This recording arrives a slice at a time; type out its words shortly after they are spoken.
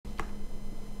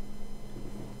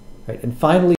Right? And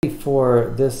finally,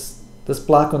 for this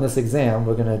block on this exam,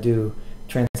 we're going to do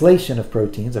translation of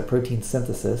proteins, or protein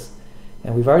synthesis.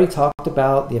 And we've already talked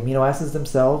about the amino acids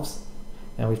themselves,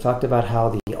 and we've talked about how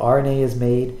the RNA is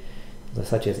made,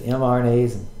 such as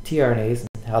mRNAs and tRNAs,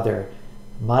 and how they're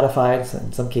modified,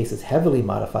 in some cases heavily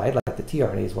modified, like the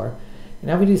tRNAs were. And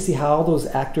now we need to see how all those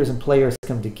actors and players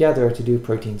come together to do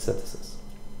protein synthesis.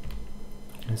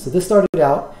 And so this started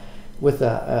out with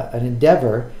an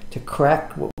endeavor to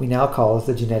crack what we now call as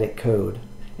the genetic code.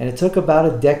 And it took about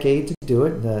a decade to do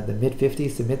it, in the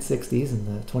mid-50s to mid-60s in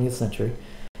the 20th century.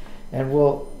 And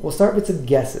we'll start with some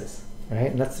guesses,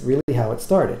 right? And that's really how it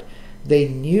started. They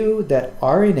knew that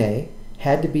RNA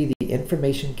had to be the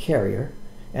information carrier,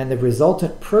 and the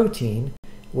resultant protein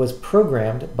was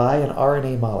programmed by an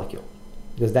RNA molecule,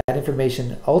 because that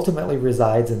information ultimately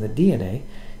resides in the DNA,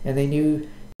 and they knew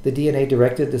the DNA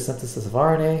directed the synthesis of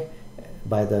RNA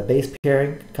by the base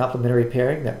pairing, complementary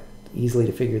pairing, that easily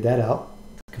to figure that out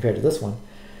compared to this one.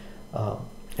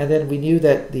 And then we knew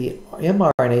that the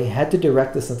mRNA had to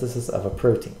direct the synthesis of a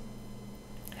protein.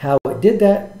 How it did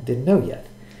that, didn't know yet.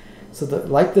 So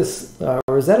like this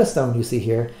Rosetta Stone you see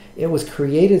here, it was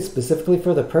created specifically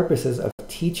for the purposes of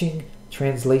teaching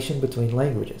translation between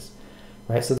languages.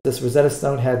 Right? So this Rosetta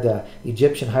Stone had the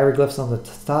Egyptian hieroglyphs on the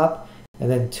top, and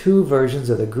then 2 versions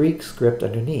of the Greek script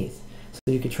underneath. So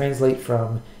you could translate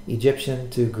from Egyptian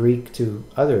to Greek to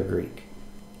other Greek.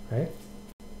 Right?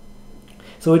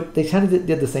 So they kind of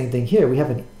did the same thing here. We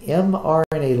have an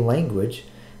mRNA language,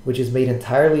 which is made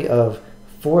entirely of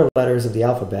 4 letters of the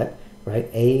alphabet, right?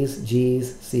 A's,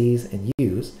 G's, C's, and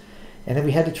U's. And then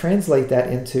we had to translate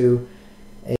that into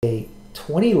a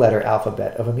 20-letter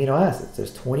alphabet of amino acids.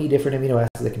 There's 20 different amino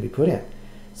acids that can be put in.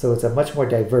 So it's a much more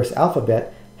diverse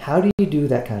alphabet. How do you do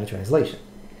that kind of translation?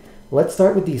 Let's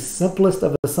start with the simplest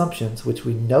of assumptions, which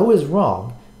we know is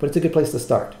wrong, but it's a good place to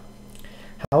start.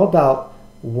 How about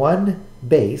one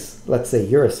base, let's say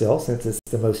uracil, since it's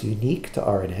the most unique to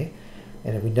RNA,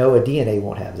 and we know a DNA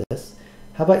won't have this.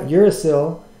 How about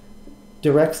uracil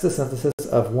directs the synthesis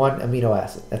of one amino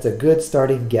acid? That's a good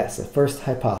starting guess, a first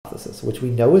hypothesis, which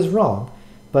we know is wrong,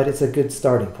 but it's a good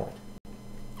starting point.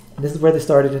 And this is where they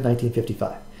started in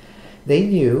 1955. They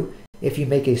knew if you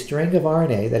make a string of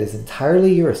RNA that is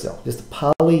entirely uracil, just a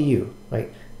poly-U,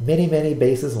 right, many, many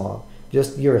bases long,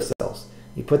 just uracils,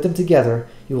 you put them together,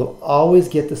 you will always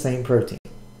get the same protein,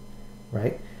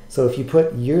 right? So if you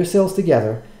put uracils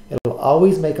together, it will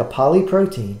always make a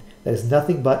polyprotein that is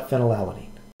nothing but phenylalanine.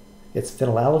 It's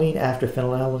phenylalanine after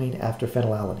phenylalanine after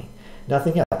phenylalanine,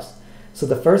 nothing else. So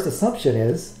the first assumption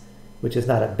is, which is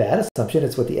not a bad assumption,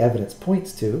 it's what the evidence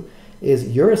points to, is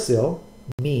uracil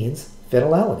means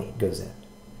phenylalanine goes in.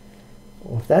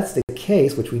 Well, if that's the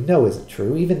case, which we know isn't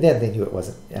true, even then they knew it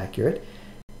wasn't accurate,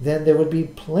 then there would be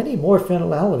plenty more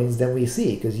phenylalanines than we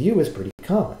see, because U is pretty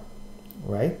common,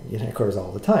 right? It occurs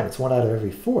all the time. It's 1 out of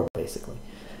every 4, basically.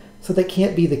 So that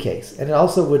can't be the case. And it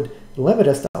also would limit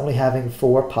us to only having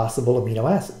 4 possible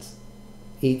amino acids.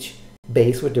 Each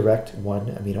base would direct 1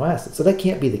 amino acid. So that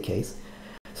can't be the case.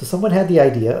 So someone had the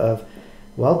idea of,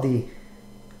 well,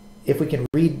 if we can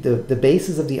read the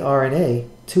bases of the RNA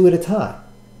 2 at a time.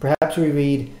 Perhaps we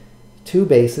read 2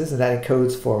 bases, and that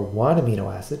encodes for 1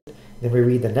 amino acid. Then we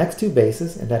read the next 2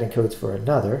 bases, and that encodes for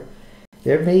another.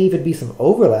 There may even be some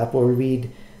overlap where we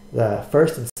read the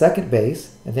first and second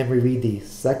base, and then we read the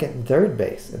second and third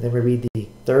base, and then we read the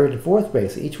third and fourth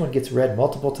base. Each one gets read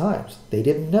multiple times. They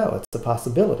didn't know. It's a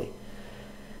possibility.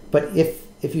 But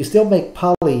if you still make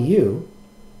poly-U,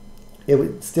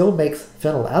 it still makes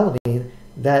phenylalanine.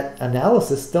 That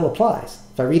analysis still applies.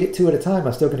 If I read it 2 at a time,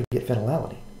 I'm still going to get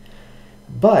phenylalanine.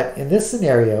 But in this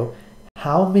scenario,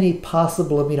 how many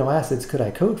possible amino acids could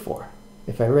I code for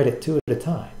if I read it 2 at a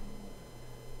time?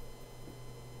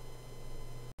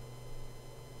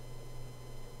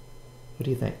 What do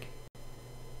you think?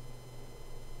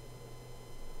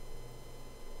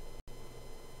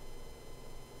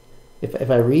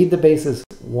 If I read the bases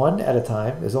 1 at a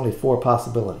time, there's only 4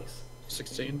 possibilities.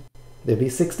 16. There'd be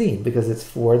 16 because it's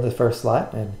 4 in the first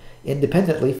slot and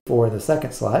independently 4 in the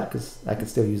second slot, because I could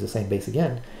still use the same base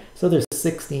again. So there's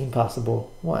 16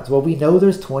 possible ones. Well, we know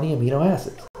there's 20 amino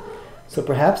acids. So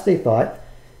perhaps they thought,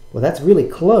 well, that's really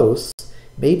close.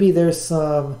 Maybe there's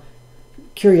some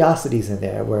curiosities in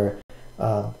there where,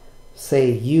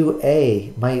 say,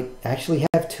 UA might actually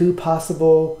have 2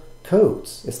 possible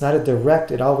codes. It's not a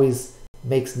direct, it always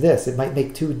makes this. It might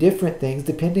make 2 different things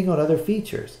depending on other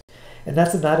features. And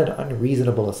that's not an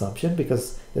unreasonable assumption,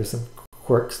 because there's some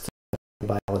quirks to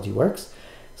how biology works.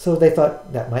 So they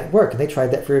thought that might work, and they tried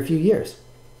that for a few years.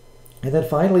 And then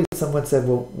finally someone said,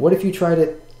 well, what if you tried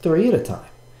it 3 at a time?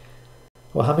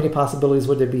 Well, how many possibilities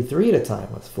would there be 3 at a time?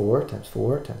 That's 4 times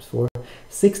 4 times 4.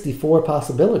 64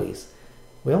 possibilities.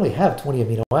 We only have 20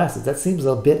 amino acids. That seems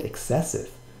a bit excessive,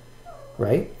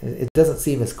 right? It doesn't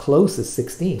seem as close as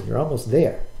 16. You're almost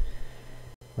there,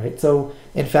 right? So,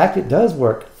 in fact, it does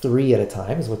work 3 at a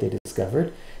time, is what they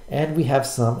discovered. And we have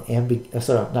some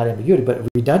not ambiguity, but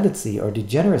redundancy or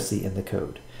degeneracy in the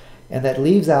code. And that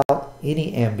leaves out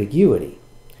any ambiguity,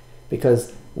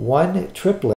 because one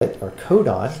triplet or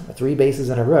codon, 3 bases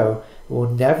in a row, will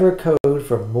never code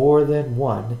for more than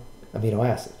one amino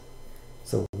acid.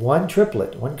 So one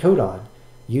triplet, one codon,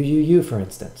 UUU for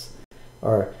instance,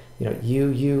 or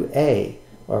UUA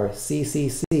or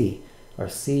CCC or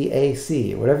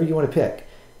CAC, whatever you want to pick,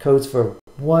 codes for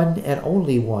one and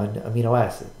only one amino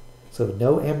acid. So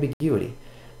no ambiguity.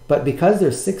 But because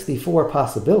there's 64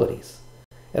 possibilities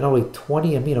and only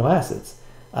 20 amino acids,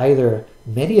 either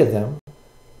many of them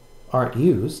aren't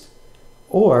used,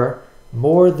 or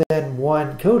more than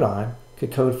one codon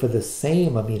could code for the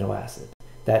same amino acid.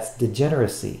 That's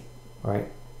degeneracy, right?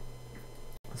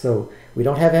 So we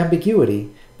don't have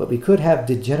ambiguity, but we could have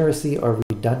degeneracy or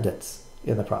redundance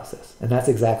in the process. And that's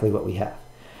exactly what we have.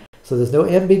 So there's no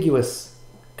ambiguous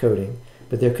coding,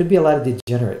 but there could be a lot of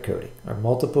degenerate coding, or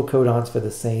multiple codons for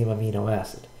the same amino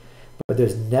acid. But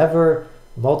there's never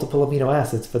multiple amino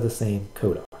acids for the same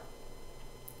codon.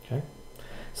 Okay?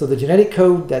 So the genetic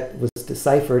code that was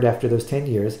deciphered after those 10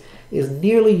 years is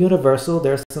nearly universal.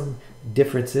 There are some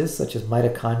differences, such as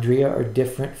mitochondria are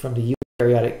different from the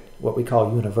eukaryotic, what we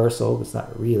call universal, but it's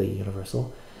not really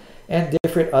universal. And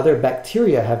different other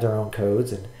bacteria have their own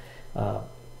codes. And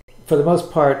for the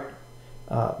most part,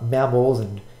 mammals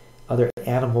and other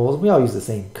animals, we all use the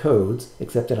same codes,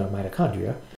 except in our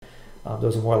mitochondria.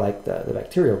 Those are more like the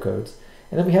bacterial codes.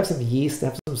 And then we have some yeast that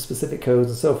have some specific codes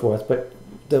and so forth. But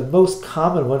the most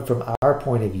common one from our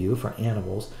point of view for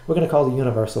animals, we're going to call the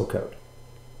universal code.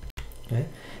 Okay?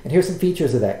 And here's some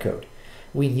features of that code.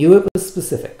 We knew it was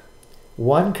specific.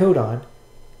 One codon,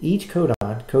 each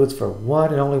codon codes for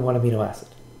one and only one amino acid.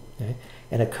 Okay?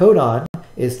 And a codon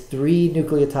is 3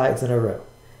 nucleotides in a row.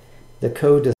 The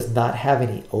code does not have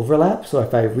any overlap, so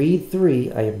if I read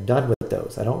 3, I am done with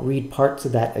those. I don't read parts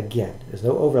of that again. There's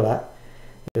no overlap.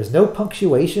 There's no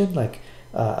punctuation, like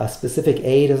a specific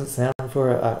A doesn't sound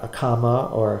for a comma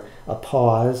or a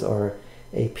pause or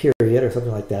a period or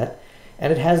something like that.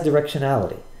 And it has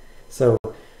directionality. So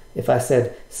if I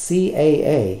said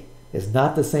CAA is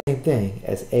not the same thing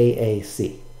as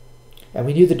AAC. And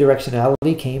we knew the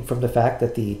directionality came from the fact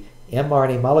that the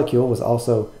mRNA molecule was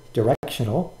also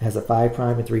directional, has a 5'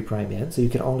 and 3' end, so you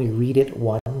can only read it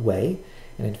one way.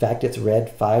 And in fact, it's read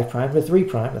 5' to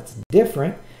 3'. That's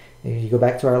different. And you go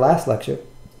back to our last lecture.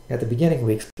 At the beginning,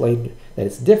 we explained that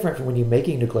it's different from when you're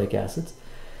making nucleic acids.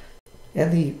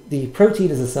 And the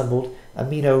protein is assembled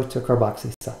amino to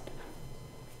carboxy side.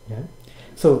 Okay?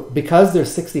 So because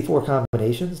there's 64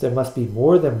 combinations, there must be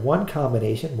more than one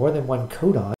combination, more than one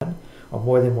codon, or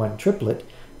more than one triplet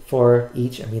for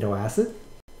each amino acid.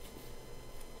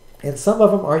 And some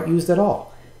of them aren't used at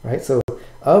all, right? So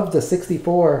of the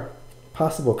 64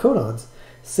 possible codons,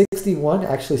 61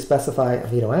 actually specify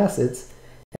amino acids,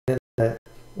 and in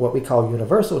what we call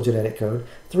universal genetic code,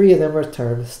 3 of them are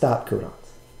termed stop codons,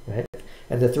 right?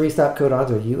 And the 3 stop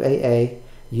codons are UAA,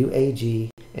 UAG,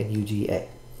 and UGA.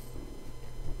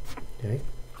 Okay.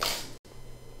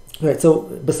 All right, so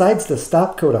besides the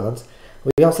stop codons,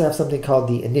 we also have something called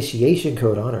the initiation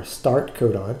codon or start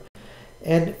codon.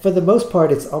 And for the most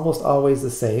part, it's almost always the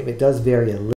same. It does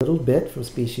vary a little bit from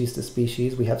species to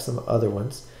species. We have some other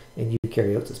ones in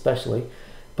eukaryotes especially.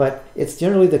 But it's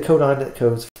generally the codon that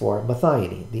codes for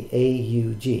methionine, the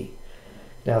AUG.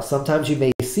 Now, sometimes you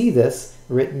may see this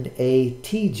written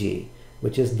ATG,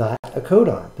 which is not a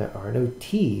codon. There are no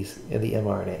T's in the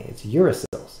mRNA. It's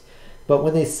uracils. But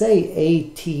when they say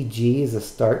ATG is a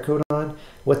start codon,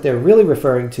 what they're really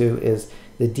referring to is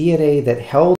the DNA that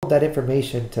held that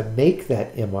information to make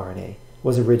that mRNA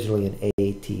was originally an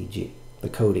ATG, the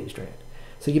coding strand.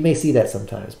 So you may see that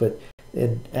sometimes, but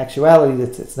in actuality,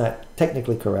 it's not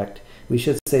technically correct. We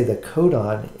should say the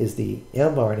codon is the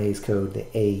mRNA's code, the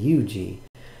AUG,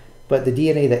 but the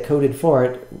DNA that coded for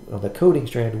it on the coding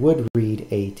strand would read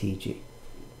ATG.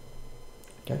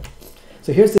 Okay.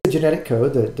 So here's the genetic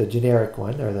code, the generic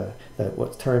one, or the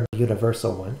what's termed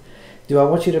universal one. Do I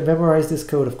want you to memorize this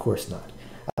code? Of course not.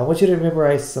 I want you to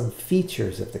memorize some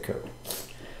features of the code.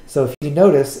 So if you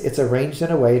notice, it's arranged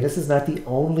in a way, this is not the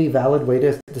only valid way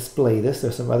to display this.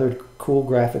 There's some other cool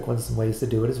graphic ones and ways to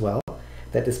do it as well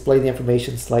that display the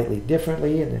information slightly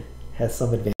differently, and it has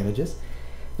some advantages.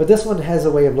 But this one has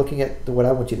a way of looking at what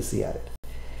I want you to see at it.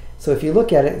 So if you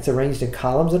look at it, it's arranged in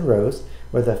columns and rows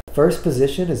where the first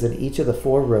position is in each of the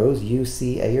 4 rows, U,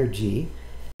 C, A, or G,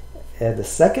 and the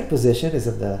second position is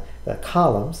in the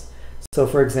columns. So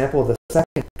for example, the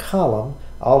second column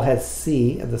all has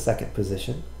C in the second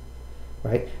position,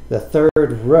 right? The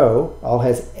third row all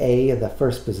has A in the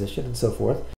first position, and so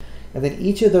forth. And then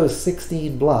each of those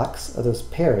 16 blocks of those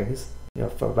pairings,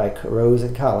 by rows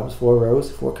and columns, 4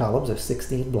 rows, 4 columns, or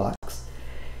 16 blocks,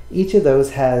 each of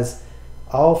those has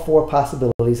all 4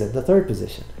 possibilities in the third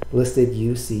position, listed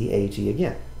U, C, A, G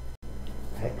again.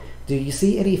 Okay. Do you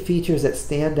see any features that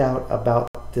stand out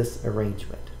about this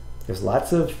arrangement? There's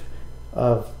lots of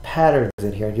patterns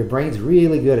in here, and your brain's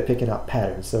really good at picking out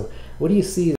patterns. So what do you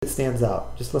see that stands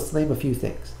out? Just let's name a few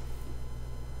things.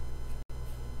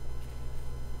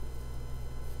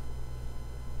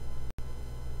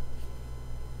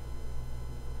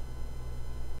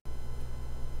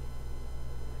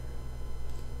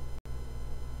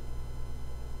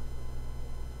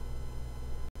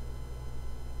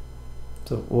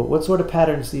 So what sort of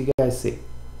patterns do you guys see?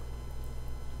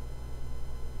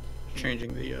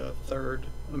 Changing the third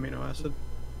amino acid.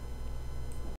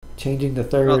 Changing the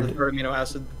third... the third amino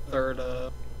acid, third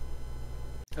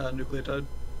nucleotide.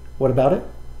 What about it?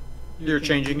 You're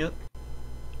changing it.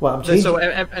 Well, I'm changing... So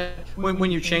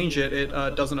when you change it, it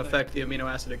doesn't affect the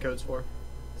amino acid it codes for.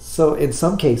 So in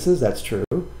some cases, that's true.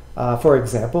 For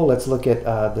example, let's look at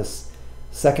this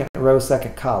second row,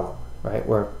 second column, right,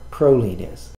 where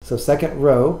proline is. So second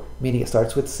row, meaning it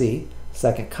starts with C.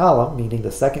 Second column, meaning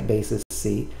the second base is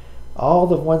C. All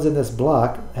the ones in this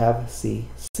block have C,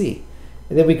 C.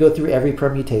 And then we go through every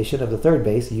permutation of the third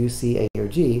base, U, C, A, or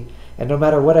G. And no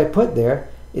matter what I put there,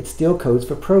 it still codes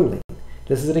for proline.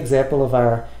 This is an example of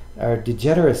our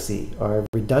degeneracy or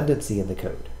redundancy in the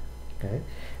code. Okay?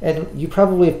 And you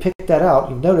probably have picked that out.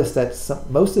 You've noticed that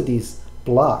most of these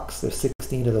blocks, there's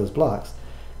 16 of those blocks,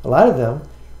 a lot of them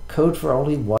code for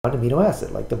only one amino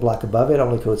acid. Like the block above it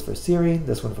only codes for serine,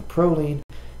 this one for proline,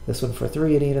 this one for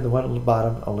threonine, and the one at the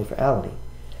bottom only for alanine.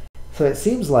 So it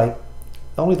seems like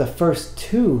only the first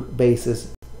 2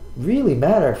 bases really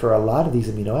matter for a lot of these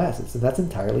amino acids, and that's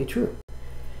entirely true.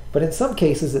 But in some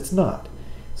cases it's not.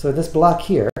 So in this block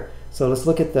here, so let's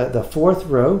look at the 4th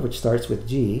row, which starts with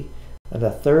G, and the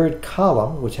 3rd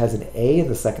column, which has an A in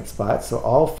the second spot. So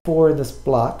all 4 in this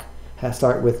block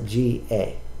start with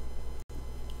GA.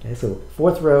 Okay, so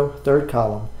 4th row, 3rd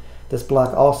column, this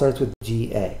block all starts with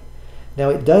GA. Now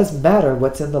it does matter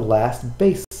what's in the last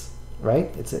base, right?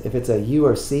 If it's a U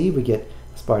or C, we get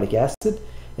aspartic acid.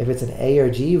 If it's an A or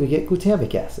G, we get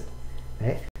glutamic acid.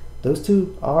 Right? Those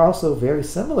two are also very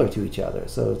similar to each other.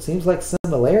 So it seems like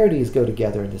similarities go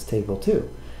together in this table too.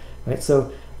 Right?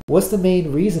 So what's the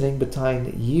main reasoning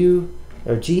behind U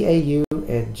or GAU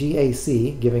and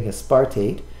GAC giving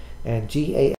aspartate and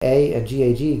GAA and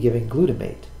GAG giving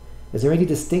glutamate? Is there any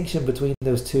distinction between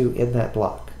those two in that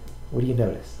block? What do you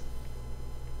notice?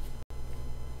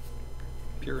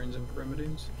 Purines and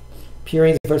pyrimidines.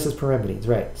 Purines versus pyrimidines,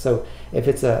 right. So if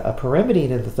it's a pyrimidine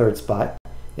in the 3rd spot,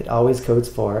 it always codes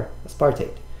for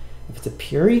aspartate. If it's a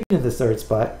purine in the 3rd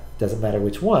spot, doesn't matter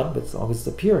which one, but as long as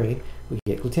it's a purine, we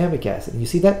get glutamic acid. And you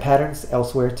see that pattern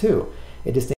elsewhere too.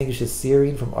 It distinguishes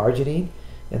serine from arginine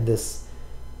in this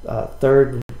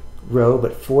 3rd row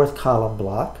but 4th column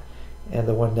block. And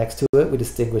the one next to it, we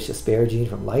distinguish asparagine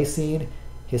from lysine,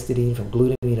 histidine from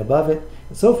glutamine above it,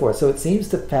 and so forth. So it seems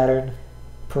to pattern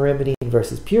pyrimidine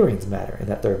versus purines matter in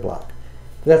that 3rd block.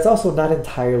 But that's also not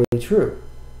entirely true.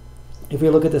 If we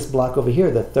look at this block over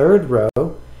here, the 3rd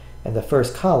row and the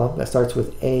 1st column that starts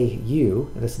with AU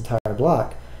in this entire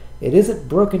block, it isn't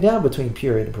broken down between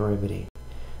purine and pyrimidine.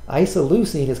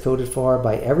 Isoleucine is coded for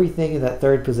by everything in that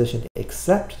 3rd position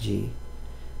except G,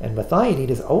 and methionine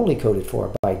is only coded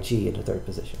for by G in the 3rd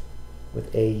position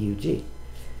with AUG.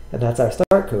 And that's our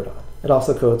start codon. It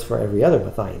also codes for every other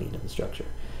methionine in the structure.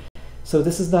 So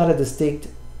this is not a distinct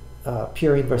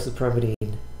purine versus pyrimidine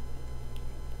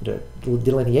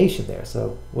delineation there.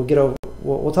 So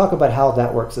we'll talk about how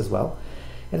that works as well.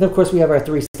 And then of course we have our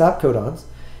 3 stop codons.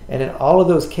 And in all of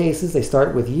those cases, they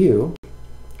start with U,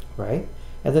 right?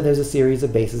 And then there's a series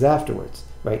of bases afterwards,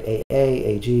 right? AA,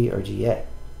 AG, or GA.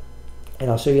 And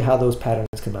I'll show you how those patterns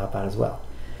come out as well.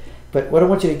 But what I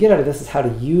want you to get out of this is how to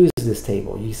use this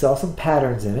table. You saw some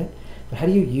patterns in it, but how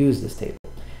do you use this table?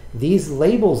 These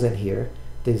labels in here,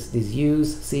 these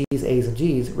U's, C's, A's, and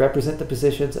G's, represent the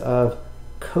positions of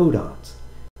codons.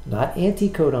 Not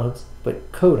anticodons,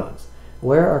 but codons.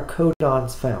 Where are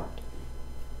codons found?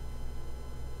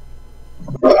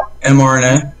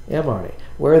 mRNA. mRNA.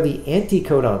 Where are the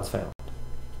anticodons found?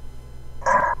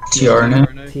 tRNA.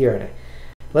 tRNA.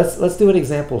 Let's do an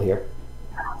example here.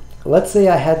 Let's say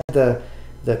I had the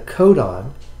the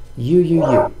codon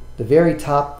UUU, the very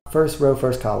top first row,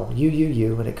 first column,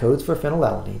 UUU, and it codes for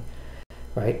phenylalanine,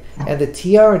 right? And the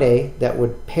tRNA that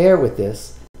would pair with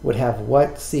this would have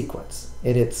what sequence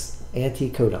in its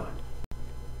anticodon?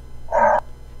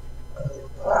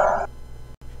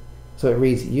 So it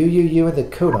reads UUU in the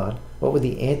codon. What would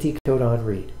the anticodon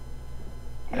read?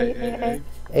 AAA.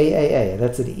 AAA.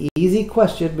 That's an easy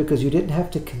question because you didn't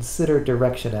have to consider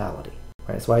directionality.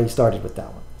 Right? That's why you started with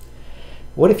that one.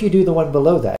 What if you do the one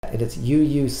below that and it's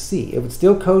UUC? It would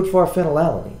still code for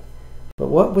phenylalanine. But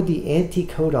what would the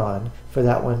anticodon for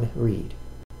that one read?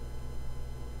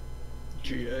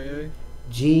 GAA.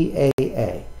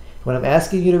 GAA. When I'm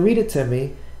asking you to read it to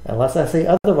me, unless I say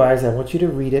otherwise, I want you to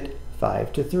read it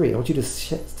 5 to 3. I want you to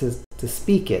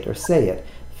speak it or say it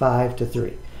 5 to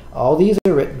 3. All these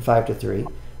are written 5 to 3.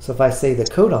 So if I say the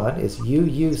codon is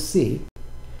UUC,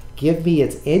 give me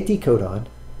its anticodon.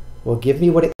 Well, give me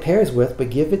what it pairs with,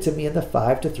 but give it to me in the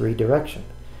 5 to 3 direction.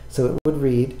 So it would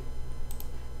read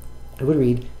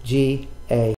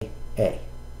GAA. Okay.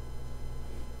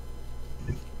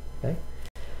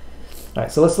 All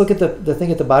right, so let's look at the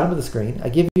thing at the bottom of the screen. I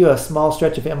give you a small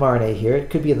stretch of mRNA here. It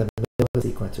could be in the middle of the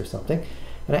sequence or something.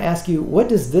 And I ask you, what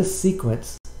does this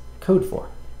sequence code for?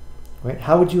 Right?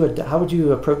 How would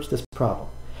you approach this problem?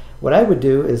 What I would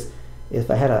do is, if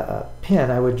I had a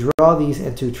pen, I would draw these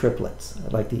into triplets.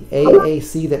 Like the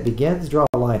AAC that begins, draw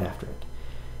a line after it.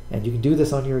 And you can do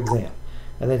this on your exam.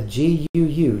 And then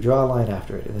GUU, draw a line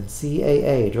after it. And then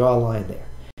CAA, draw a line there.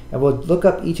 And we'll look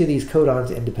up each of these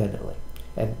codons independently.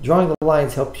 And drawing the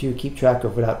lines helps you keep track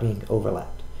of without being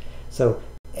overlapped. So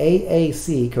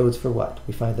AAC codes for what?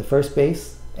 We find the first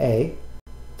base, A,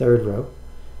 third row.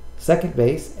 Second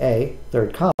base, A,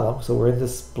 third column. So we're in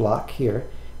this block here.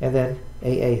 And then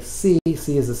AAC,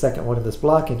 C is the second one in this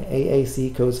block, and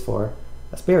AAC codes for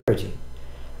asparagine.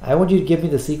 I want you to give me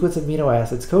the sequence of amino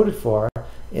acids coded for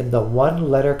in the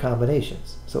one-letter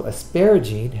combinations. So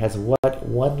asparagine has what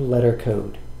one-letter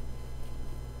code?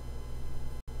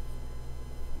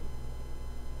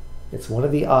 It's one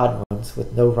of the odd ones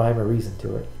with no rhyme or reason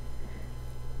to it.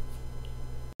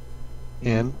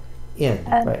 N. N,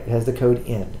 right. It has the code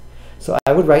N. So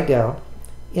I would write down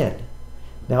N.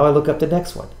 Now I look up the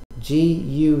next one.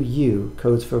 GUU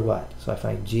codes for what? So I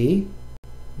find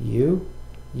GUU.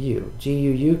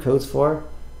 GUU codes for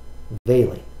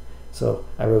valine. So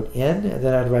I wrote N, and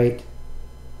then I'd write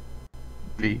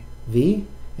V. V.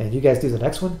 And you guys do the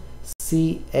next one.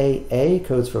 CAA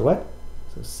codes for what?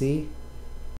 So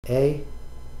CAA.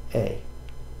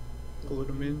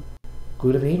 Glutamine.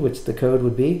 Glutamine, which the code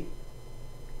would be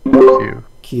Q.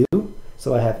 Q.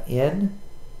 So I have N,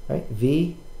 right?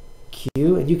 V,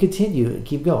 Q, and you continue and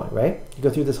keep going, right? You go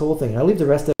through this whole thing. And I'll leave the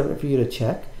rest of it for you to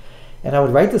check. And I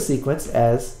would write the sequence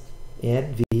as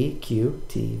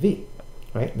NVQTV,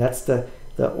 right? And that's the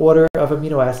order of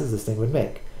amino acids this thing would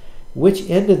make. Which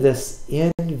end of this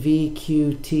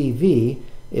NVQTV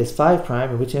is 5'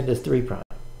 and which end is 3'?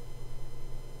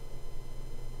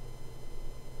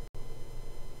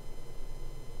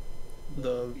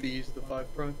 The V is the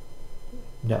 5'.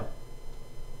 No.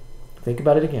 Think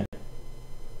about it again.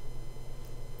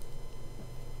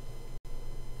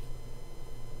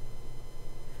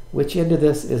 Which end of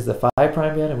this is the 5'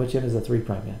 end and which end is the 3'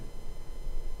 end?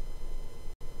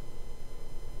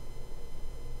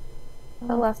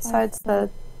 The left side's the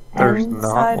There's N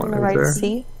not side one, and the is right there?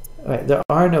 C. All right, there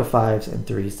are no 5s and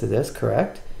 3s to this,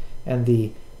 correct? And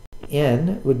the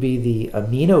N would be the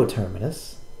amino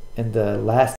terminus, and the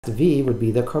last V would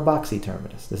be the carboxy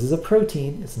terminus. This is a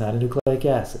protein, it's not a nucleic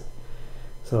acid.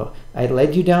 So I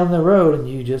led you down the road and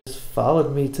you just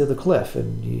followed me to the cliff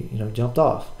and you jumped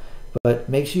off. But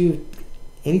make sure you,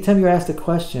 anytime you're asked a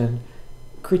question,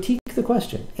 critique the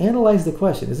question, analyze the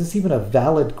question. Is this even a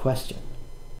valid question?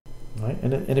 Right?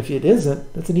 And if it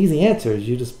isn't, that's an easy answer. Is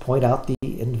you just point out the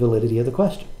invalidity of the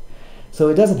question. So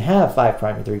it doesn't have 5'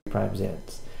 and 3'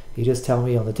 ends. You just tell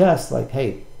me on the test, like,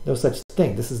 hey, no such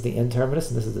thing. This is the N terminus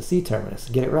and this is the C terminus.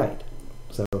 Get it right.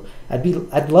 So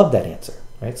I'd love that answer.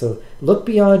 Right? So look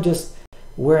beyond just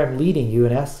where I'm leading you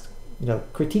and ask,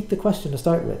 critique the question to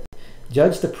start with.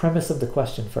 Judge the premise of the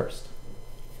question first.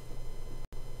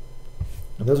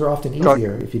 And those are often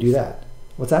easier if you do that.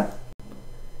 What's that?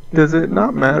 Does it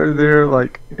not matter there,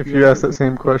 like, if you ask that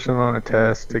same question on a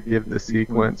test to give the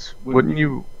sequence, wouldn't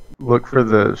you look for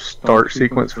the start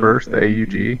sequence first, the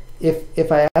AUG?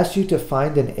 If I asked you to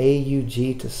find an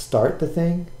AUG to start the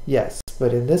thing, yes.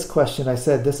 But in this question, I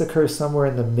said this occurs somewhere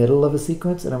in the middle of a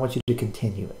sequence, and I want you to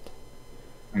continue it.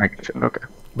 Okay.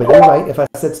 But you're right. If I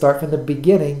said start from the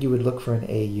beginning, you would look for an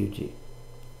AUG.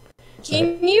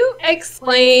 Can you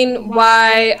explain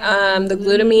why the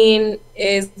glutamine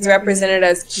is represented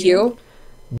as Q?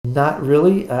 Not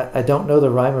really. I don't know the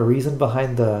rhyme or reason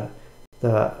behind the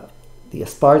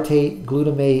aspartate,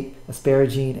 glutamate,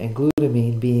 asparagine, and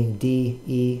glutamine being D,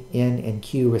 E, N, and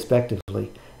Q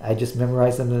respectively. I just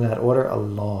memorized them in that order a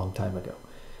long time ago.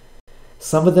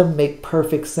 Some of them make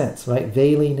perfect sense, right?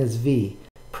 Valine is V,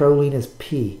 proline is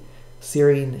P,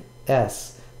 serine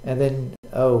S, and then,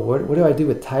 oh, what do I do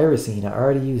with tyrosine? I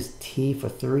already used T for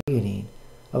threonine.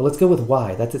 Oh, let's go with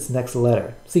Y. That's its next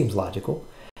letter. Seems logical.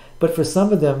 But for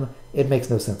some of them, it makes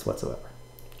no sense whatsoever,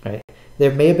 right?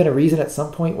 There may have been a reason at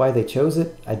some point why they chose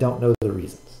it. I don't know the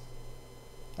reasons.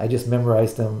 I just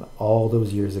memorized them all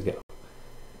those years ago.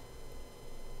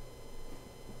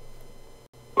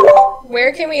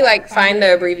 Where can we find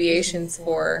the abbreviations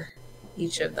for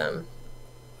each of them?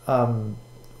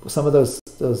 Some of those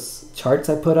charts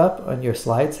I put up on your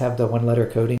slides have the one-letter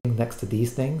coding next to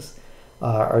these things,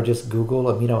 or just Google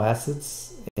amino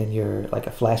acids in your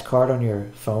a flashcard on your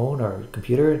phone or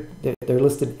computer. They're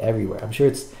listed everywhere. I'm sure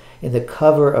it's in the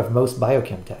cover of most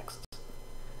biochem texts,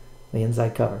 the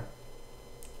inside cover.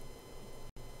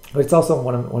 But it's also on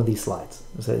one of these slides.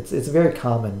 So it's very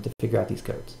common to figure out these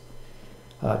codes.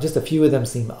 Just a few of them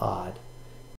seem odd,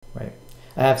 right?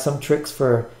 I have some tricks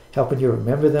for helping you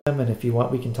remember them, and if you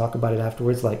want, we can talk about it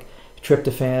afterwards. Like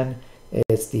tryptophan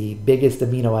is the biggest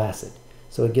amino acid,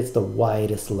 so it gets the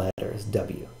widest letters,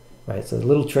 W, right? So the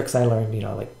little tricks I learned,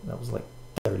 that was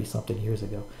 30-something years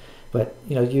ago. But,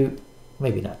 you,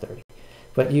 maybe not 30,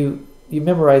 but you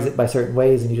memorize it by certain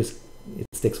ways, and it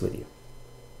sticks with you.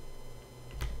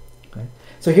 Okay?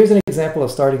 So here's an example of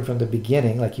starting from the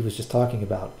beginning, like he was just talking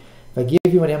about. If I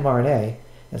give you an mRNA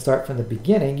and start from the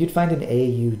beginning, you'd find an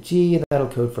AUG, and that'll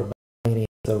code for methionine and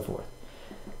so forth.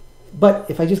 But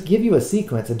if I just give you a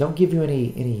sequence and don't give you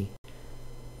any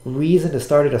reason to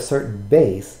start at a certain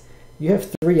base, you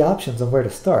have three options on where to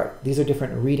start. These are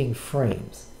different reading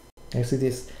frames.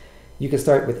 Actually, you can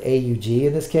start with AUG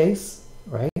in this case,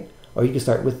 right? Or you can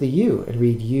start with the U and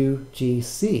read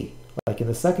UGC, like in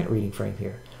the second reading frame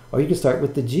here. Or you can start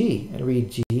with the G and read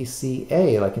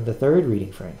GCA, like in the third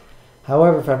reading frame.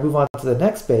 However, if I move on to the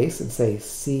next base and say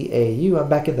CAU, I'm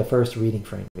back in the first reading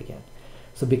frame again.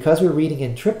 So because we're reading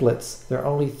in triplets, there are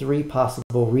only three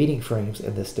possible reading frames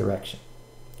in this direction.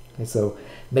 Okay, so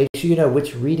make sure you know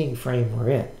which reading frame we're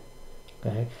in.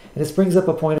 Okay? And this brings up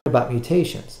a point about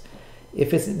mutations.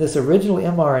 If it's in this original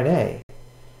mRNA,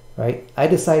 right, I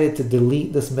decided to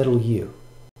delete this middle U.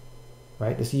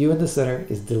 Right? This U in the center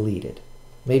is deleted.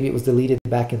 Maybe it was deleted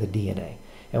back in the DNA.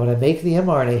 And when I make the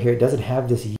mRNA here, it doesn't have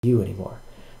this U anymore.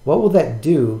 What will that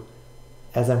do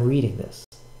as I'm reading this?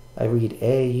 I read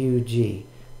AUG,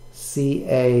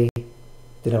 CA,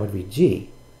 then I would read G,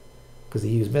 because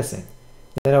the U is missing.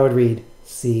 Then I would read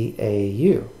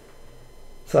CAU.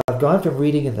 So I've gone from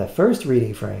reading in the first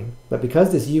reading frame, but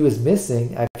because this U is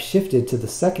missing, I've shifted to the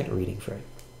second reading frame.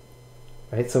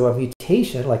 Right? So a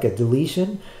mutation, like a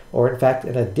deletion, or in fact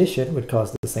an addition, would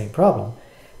cause the same problem.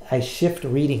 I shift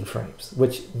reading frames,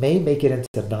 which may make it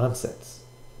into nonsense.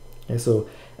 And so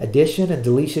addition and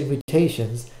deletion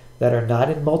mutations that are not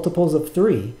in multiples of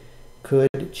 3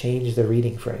 could change the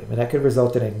reading frame, and that could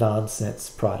result in a nonsense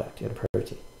product in a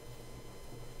protein.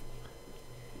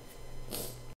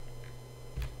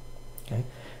 Okay,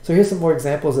 so here's some more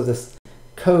examples of this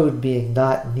code being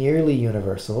not nearly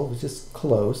universal, which is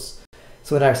close.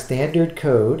 So in our standard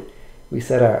code, we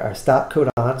said our stop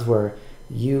codons were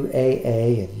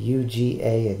UAA and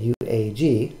UGA and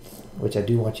UAG, which I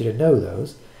do want you to know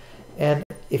those. And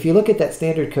if you look at that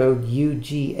standard code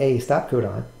UGA stop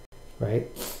codon, right,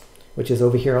 which is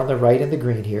over here on the right in the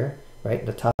green here, right, in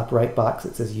the top right box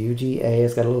it says UGA,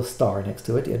 it's got a little star next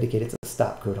to it to indicate it's a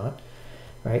stop codon,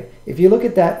 right? If you look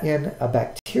at that in a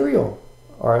bacterial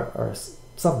or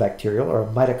some bacterial or a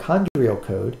mitochondrial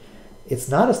code, it's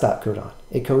not a stop codon.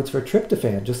 It codes for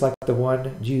tryptophan, just like the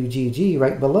one UGG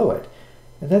right below it.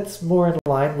 And that's more in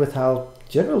line with how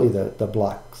generally the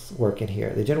blocks work in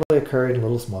here. They generally occur in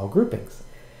little small groupings.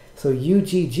 So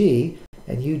UGG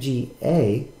and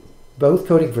UGA, both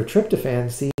coding for tryptophan,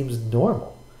 seems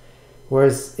normal.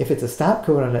 Whereas if it's a stop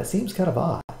codon, that seems kind of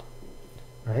odd.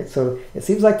 Right? So it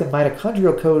seems like the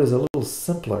mitochondrial code is a little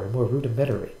simpler, more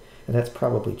rudimentary. And that's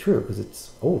probably true because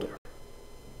it's older.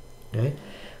 Okay?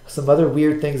 Some other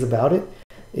weird things about it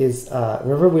is,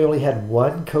 remember we only had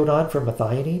one codon for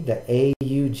methionine, the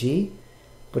AUG,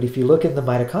 but if you look in the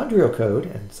mitochondrial code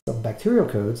and some bacterial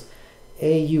codes,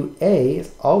 AUA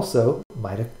is also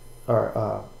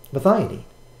methionine,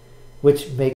 which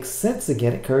makes sense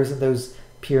again. It occurs in those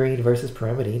purine versus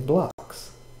pyrimidine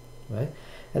blocks, right?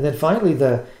 And then finally,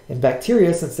 in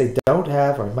bacteria, since they don't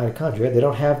have, or in mitochondria, they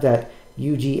don't have that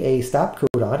UGA stop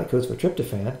codon, it codes for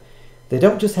tryptophan, they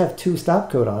don't just have two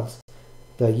stop codons,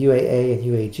 the UAA and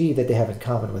UAG, that they have in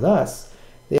common with us.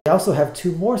 They also have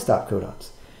two more stop codons.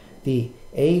 The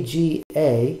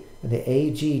AGA and the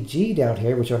AGG down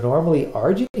here, which are normally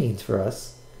arginines for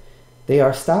us, they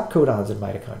are stop codons in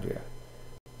mitochondria.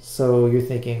 So you're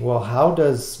thinking, well, how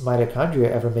does mitochondria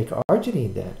ever make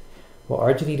arginine then? Well,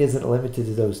 arginine isn't limited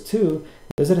to those two.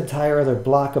 There's an entire other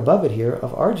block above it here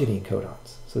of arginine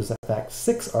codons. So there's in fact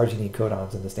 6 arginine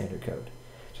codons in the standard code.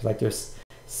 Just like there's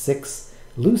 6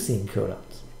 leucine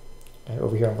codons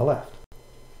over here on the left.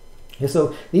 And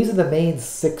so these are the main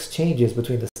 6 changes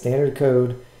between the standard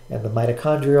code and the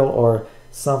mitochondrial or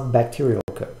some bacterial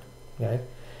code. Okay?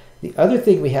 The other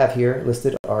thing we have here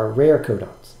listed are rare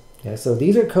codons. Okay? So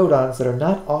these are codons that are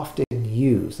not often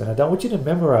used. And I don't want you to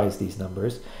memorize these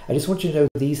numbers. I just want you to know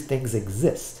these things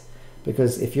exist.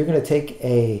 Because if you're going to take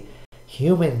a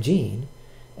human gene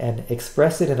and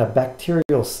express it in a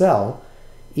bacterial cell,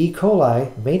 E.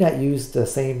 coli may not use the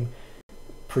same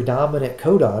predominant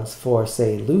codons for,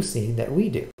 say, leucine that we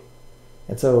do.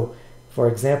 And so, for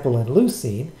example, in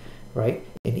leucine, right,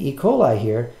 in E. coli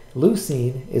here,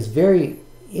 leucine is very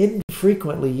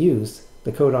infrequently used,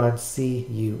 the codon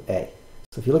CUA.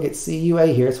 So if you look at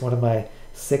CUA here, it's one of my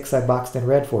 6 I boxed in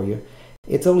red for you.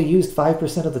 It's only used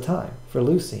 5% of the time for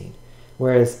leucine,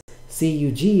 whereas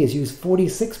CUG is used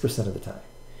 46% of the time.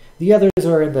 The others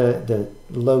are in the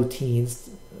low teens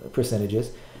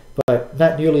percentages, but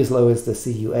not nearly as low as the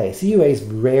CUA. CUA is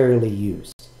rarely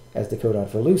used as the codon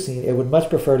for leucine. It would much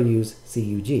prefer to use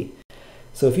CUG.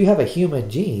 So if you have a human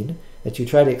gene that you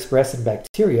try to express in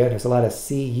bacteria, and there's a lot of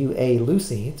CUA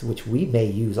leucines, which we may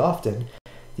use often,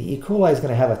 the E. coli is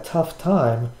going to have a tough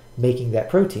time making that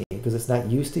protein because it's not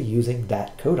used to using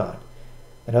that codon.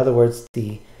 In other words,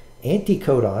 the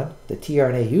anticodon, the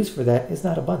tRNA used for that, is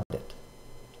not abundant.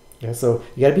 Okay, so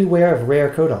you got to be aware of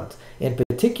rare codons. In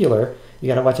particular, you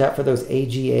got to watch out for those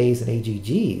AGAs and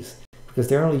AGGs because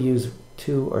they're only used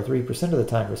 2 or 3% of the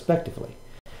time respectively.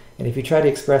 And if you try to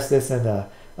express this in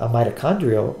a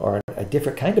mitochondrial or a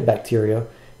different kind of bacteria,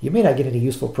 you may not get any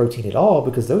useful protein at all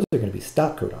because those are going to be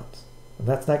stop codons. And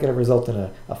that's not going to result in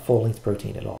a full-length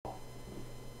protein at all.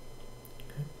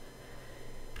 Okay.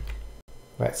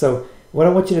 Right, so what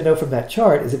I want you to know from that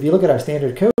chart is if you look at our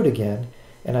standard code again,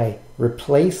 and I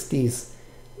replace these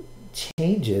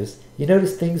changes, you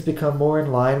notice things become more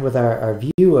in line with our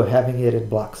view of having it in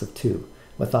blocks of 2.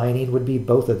 Methionine would be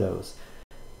both of those.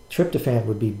 Tryptophan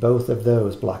would be both of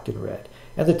those blocked in red.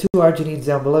 And the 2 arginines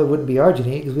down below wouldn't be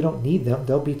arginine because we don't need them.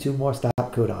 They'll be 2 more stop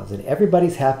codons. And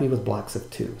everybody's happy with blocks of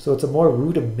 2. So it's a more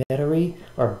rudimentary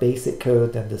or basic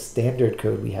code than the standard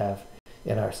code we have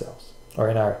in our cells or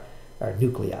in our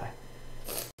nuclei.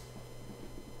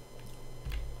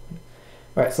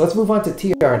 All right, so let's move on to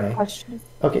tRNA. Question.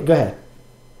 Okay, go ahead.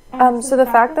 So the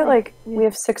fact that like we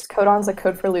have 6 codons that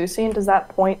code for leucine, does that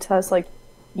point to us like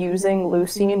using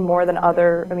leucine more than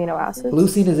other amino acids?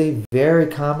 Leucine is a very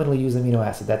commonly used amino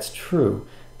acid. That's true,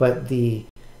 but the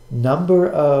number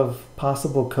of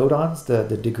possible codons,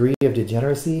 the degree of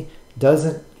degeneracy,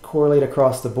 doesn't correlate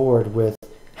across the board with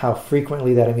how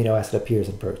frequently that amino acid appears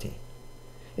in protein.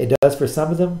 It does for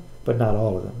some of them, but not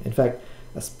all of them. In fact,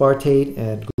 aspartate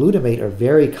and glutamate are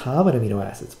very common amino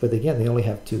acids, but again, they only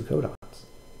have 2 codons.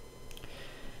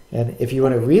 And if you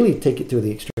want to really take it to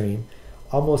the extreme,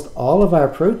 almost all of our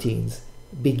proteins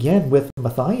begin with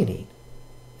methionine,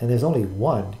 and there's only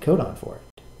 1 codon for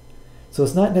it. So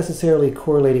it's not necessarily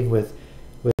correlating with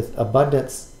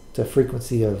abundance to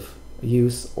frequency of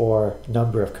use or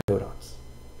number of codons.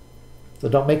 So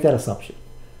don't make that assumption.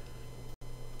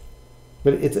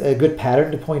 But it's a good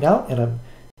pattern to point out, and I'm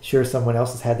sure someone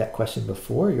else has had that question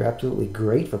before. You're absolutely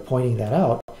great for pointing that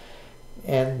out.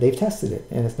 And they've tested it,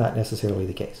 and it's not necessarily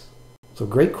the case. So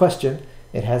great question.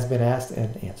 It has been asked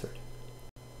and answered.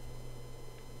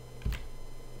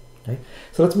 Okay.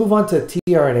 So let's move on to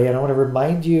tRNA, and I want to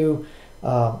remind you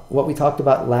what we talked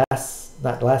about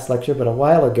not last lecture, but a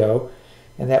while ago,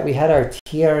 and that we had our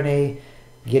tRNA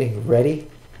getting ready.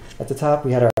 At the top,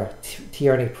 we had our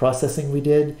tRNA processing we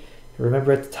did.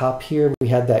 Remember at the top here, we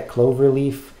had that clover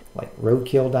leaf, like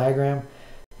roadkill diagram.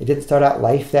 It didn't start out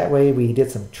life that way. We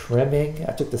did some trimming.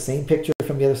 I took the same picture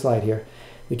from the other slide here.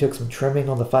 We took some trimming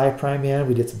on the 5' end.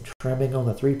 We did some trimming on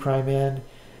the 3' end.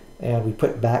 And we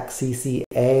put back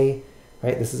CCA,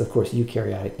 right? This is, of course,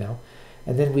 eukaryotic now.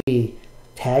 And then we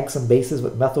tagged some bases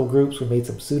with methyl groups. We made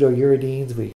some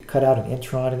pseudouridines. We cut out an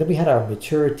intron. And then we had our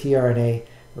mature tRNA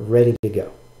ready to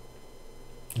go.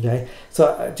 Okay,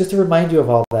 so just to remind you of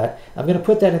all that, I'm going to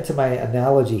put that into my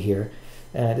analogy here.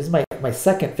 And this is my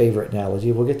second favorite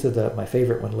analogy. We'll get to my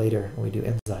favorite one later when we do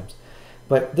enzymes.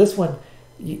 But this one,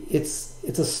 it's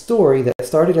a story that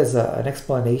started as an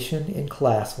explanation in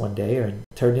class one day and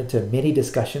turned into many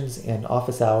discussions in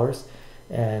office hours.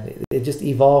 And it just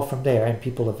evolved from there, and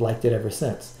people have liked it ever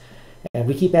since. And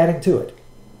we keep adding to it.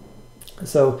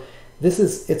 So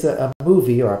it's a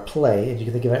movie or a play, and you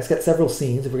can think of it. It's got several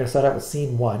scenes. We're going to start out with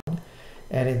scene 1.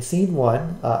 And in scene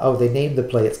 1, they named the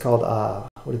play. It's called,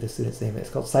 what did the students name it? It's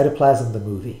called Cytoplasm the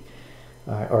Movie,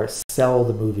 or Cell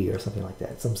the Movie, or something like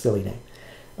that. Some silly name.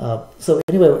 So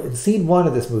anyway, in scene 1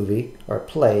 of this movie, or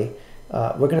play,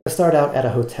 we're going to start out at a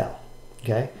hotel.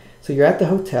 Okay? So you're at the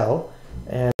hotel,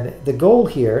 and the goal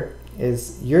here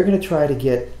is you're going to try to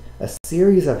get a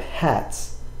series of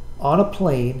hats on a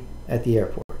plane at the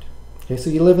airport. Okay, so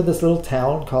you live in this little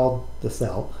town called the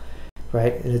Cell,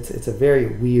 right? And it's a very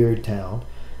weird town.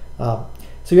 So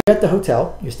you're at the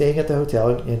hotel. You're staying at the hotel,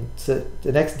 and so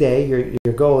the next day,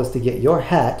 your goal is to get your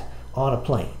hat on a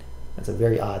plane. That's a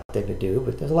very odd thing to do,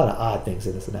 but there's a lot of odd things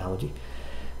in this analogy.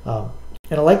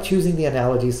 And I like choosing the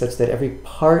analogy such that every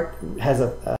part has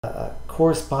a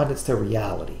correspondence to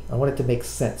reality. I want it to make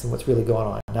sense in what's really going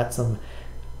on, not some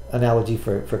analogy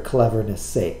for cleverness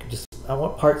sake. Just I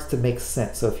want parts to make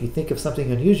sense. So if you think of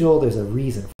something unusual, there's a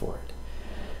reason for it.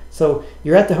 So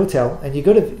you're at the hotel, and you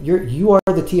are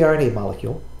the tRNA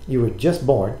molecule. You were just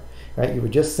born, right? You were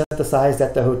just synthesized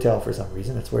at the hotel for some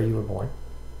reason. That's where you were born,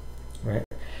 right?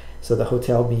 So the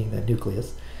hotel being the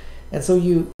nucleus. And so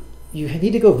you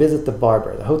need to go visit the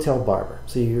barber, the hotel barber.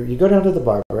 So you go down to the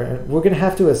barber, and we're going to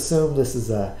have to assume this is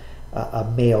a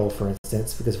male, for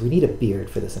instance, because we need a beard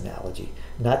for this analogy.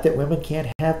 Not that women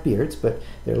can't have beards, but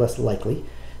they're less likely.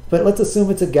 But let's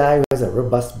assume it's a guy who has a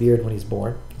robust beard when he's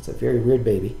born. It's a very weird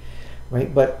baby,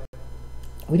 right? But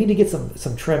we need to get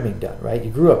some trimming done, right?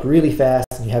 You grew up really fast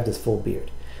and you have this full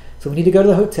beard. So we need to go to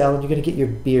the hotel, and you're going to get your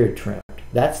beard trimmed.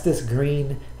 That's this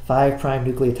green 5'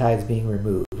 nucleotides being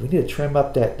removed. We need to trim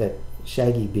up that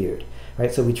shaggy beard,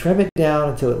 right? So we trim it down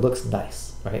until it looks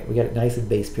nice, right? We got it nice and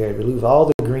base paired. Remove all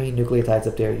the green nucleotides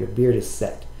up there. Your beard is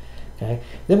set, okay?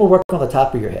 Then we'll work on the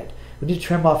top of your head. We need to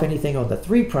trim off anything on the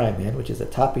 3' end, which is the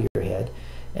top of your head,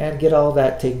 and get all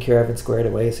that taken care of and squared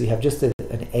away, so you have just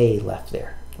an A left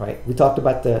there, right? We talked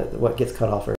about what gets cut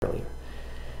off earlier.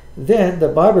 Then the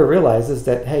barber realizes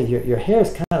that, hey, your hair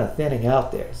is kind of thinning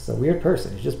out there. It's a weird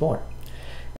person. He's just born.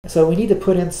 So we need to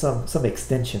put in some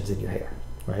extensions in your hair,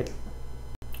 right?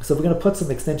 So we're going to put some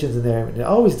extensions in there. And they're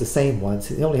always the same ones.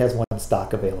 He only has one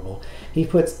stock available. He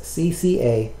puts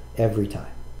CCA every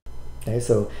time. Okay,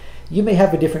 so you may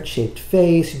have a different shaped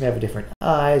face. You may have a different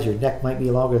eyes. Your neck might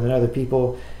be longer than other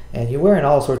people. And you're wearing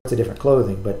all sorts of different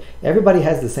clothing. But everybody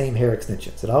has the same hair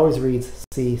extensions. It always reads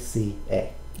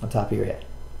CCA on top of your head.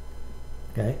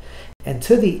 Okay, and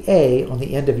to the A on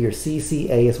the end of your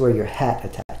CCA is where your hat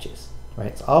attaches,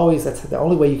 right? That's the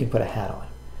only way you can put a hat on,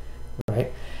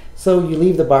 right? So you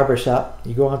leave the barber shop,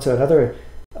 you go on to another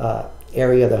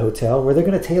area of the hotel where they're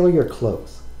going to tailor your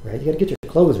clothes, right? You got to get your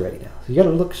clothes ready now. So you got to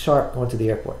look sharp going to the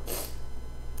airport.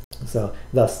 So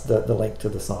thus the link to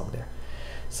the song there.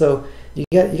 So you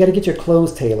got to get your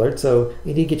clothes tailored. So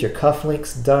you need to get your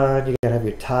cufflinks done. You got to have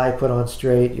your tie put on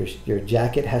straight. Your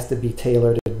jacket has to be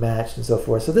tailored and matched and so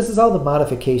forth. So this is all the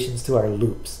modifications to our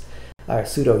loops, our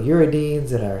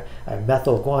pseudouridines and our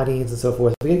methyl guanines and so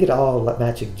forth. We got to get all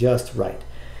matching just right.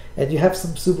 And you have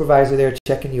some supervisor there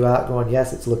checking you out, going,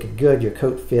 yes, it's looking good. Your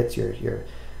coat fits. Your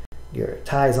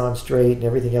tie's on straight and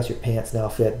everything else. Your pants now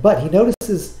fit. But he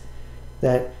notices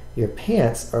that your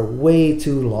pants are way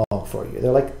too long for you.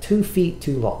 They're like 2 feet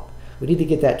too long. We need to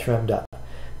get that trimmed up.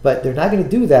 But they're not going to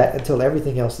do that until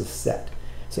everything else is set.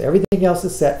 So everything else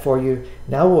is set for you.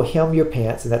 Now we'll hem your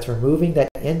pants, and that's removing that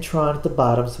intron at the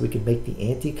bottom so we can make the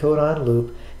anticodon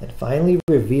loop and finally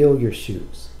reveal your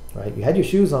shoes. Right? You had your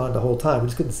shoes on the whole time. We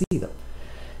just couldn't see them.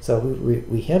 So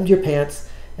we hemmed your pants,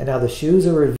 and now the shoes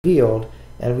are revealed,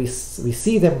 and we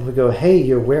see them and we go, hey,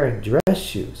 you're wearing dress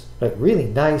shoes, like really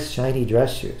nice, shiny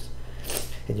dress shoes.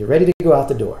 And you're ready to go out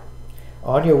the door.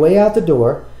 On your way out the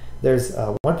door, there's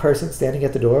one person standing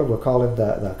at the door. We'll call him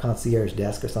the concierge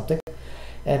desk or something.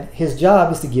 And his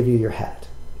job is to give you your hat.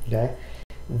 Okay?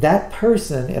 That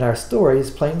person in our story is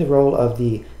playing the role of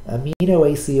the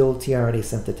aminoacyl-tRNA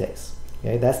synthetase.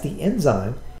 Okay? That's the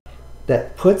enzyme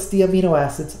that puts the amino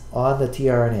acids on the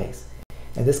tRNAs.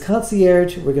 And this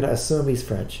concierge, we're going to assume he's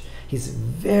French. He's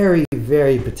very,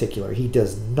 very particular. He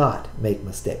does not make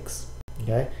mistakes.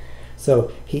 Okay?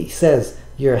 So he says,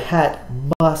 your hat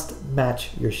must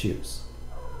match your shoes.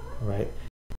 Right?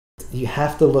 You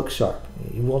have to look sharp.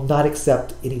 You will not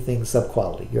accept anything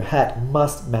sub-quality. Your hat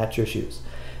must match your shoes.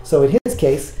 So in his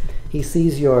case, He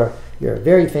sees your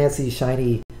very fancy,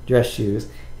 shiny dress shoes,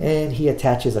 and he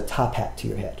attaches a top hat to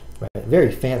your head. Right? A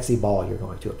very fancy ball you're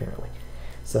going to, apparently.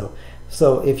 So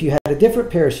if you had a different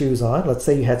pair of shoes on, let's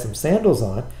say you had some sandals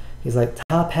on, he's like,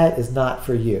 top hat is not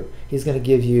for you. He's going to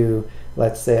give you,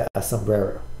 let's say, a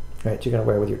sombrero, right? You're going to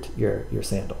wear with your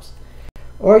sandals.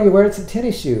 Or you're wearing some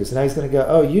tennis shoes, and now he's going to go,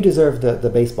 oh, you deserve the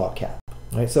baseball cap.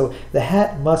 Right? So the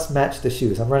hat must match the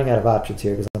shoes. I'm running out of options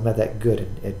here because I'm not that good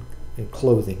in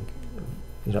clothing,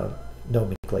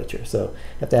 nomenclature. So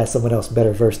I have to ask someone else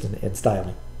better versed in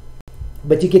styling.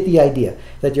 But you get the idea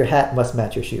that your hat must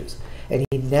match your shoes. And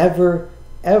he never,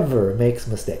 ever makes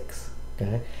mistakes.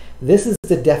 Okay? This is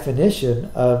the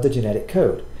definition of the genetic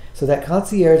code. So that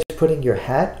concierge putting your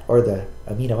hat or the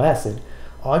amino acid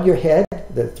on your head,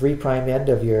 the 3' end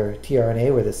of your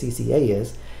tRNA where the CCA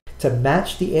is, to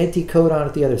match the anticodon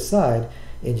at the other side,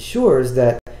 ensures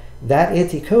that that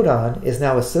anticodon is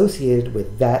now associated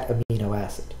with that amino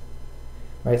acid.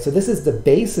 Right? So this is the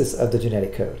basis of the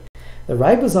genetic code. The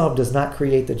ribosome does not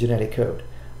create the genetic code.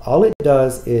 All it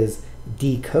does is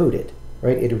decode it.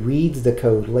 Right? It reads the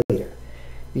code later.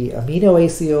 The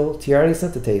aminoacyl-tRNA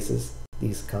synthetases,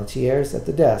 these concierges at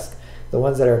the desk, the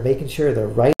ones that are making sure the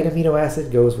right amino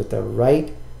acid goes with the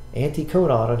right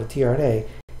anticodon on the tRNA,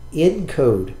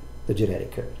 encode the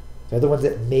genetic code. They're the ones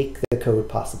that make the code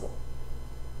possible.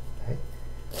 Okay?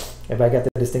 Everybody got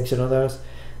the distinction on those?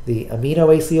 The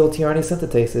aminoacyl-tRNA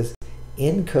synthetases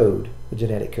encode the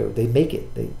genetic code. They make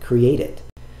it. They create it.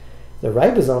 The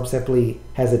ribosome simply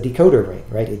has a decoder ring,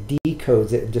 right? It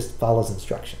decodes it and just follows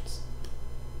instructions.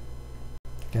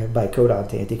 Okay? By codon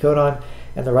to anticodon.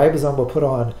 And the ribosome will put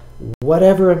on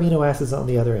whatever amino acids on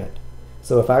the other end.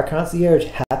 So if our concierge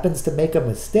happens to make a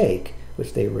mistake,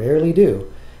 which they rarely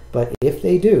do, but if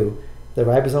they do, the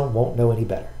ribosome won't know any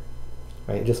better.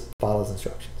 Right? It just follows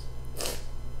instructions.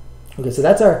 Okay, so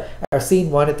that's our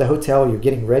scene one at the hotel. You're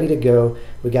getting ready to go.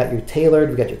 We got you tailored.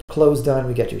 We got your clothes done.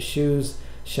 We got your shoes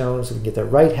shown so we can get the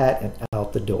right hat and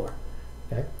out the door.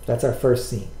 Okay, that's our first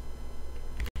scene.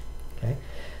 Okay,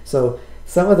 so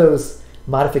some of those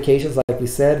modifications, like we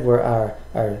said, were our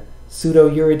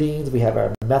pseudouridines. We have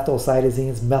our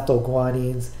methylcytosines,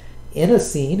 methylguanines.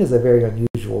 Inosine is a very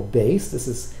unusual base. This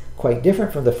is quite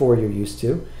different from the 4 you're used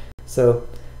to. So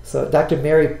Dr.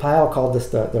 Mary Pyle called this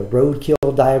the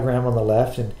roadkill diagram on the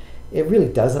left, and it really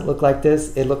doesn't look like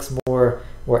this. It looks more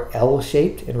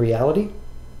L-shaped in reality.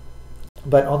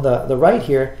 But on the right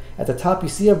here, at the top, you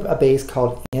see a base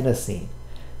called inosine.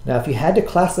 Now, if you had to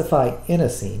classify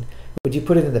inosine, would you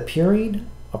put it in the purine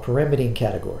or pyrimidine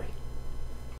category?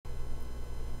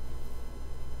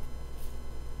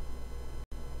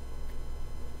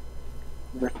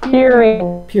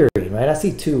 Purine, right? I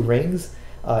see 2 rings.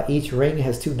 Each ring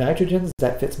has 2 nitrogens.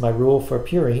 That fits my rule for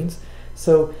purines.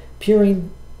 So purine,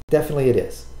 definitely it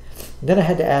is. And then I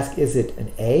had to ask, is it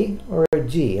an A or a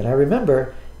G? And I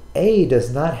remember A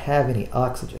does not have any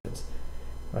oxygens,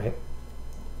 right?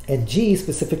 And G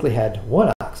specifically had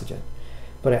 1 oxygen.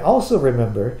 But I also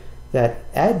remember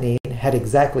that adenine had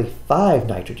exactly 5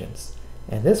 nitrogens.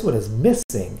 And this one is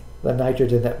missing the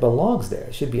nitrogen that belongs there.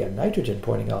 It should be a nitrogen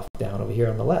pointing off down over here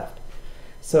on the left.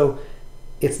 So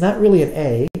it's not really an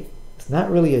A, it's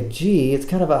not really a G, it's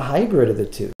kind of a hybrid of the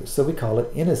two. So we call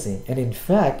it inosine. And in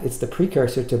fact, it's the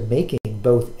precursor to making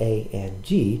both A and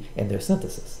G in their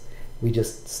synthesis. We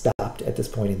just stopped at this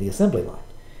point in the assembly line.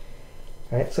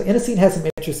 All right, so inosine has some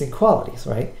interesting qualities,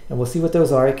 right? And we'll see what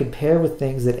those are and compare with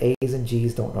things that A's and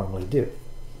G's don't normally do.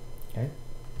 Okay?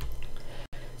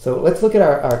 So let's look at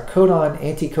our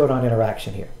codon-anticodon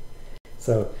interaction here.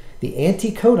 So the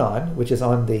anticodon, which is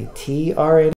on the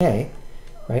tRNA,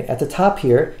 right, at the top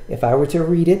here, if I were to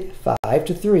read it, 5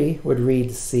 to 3 would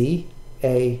read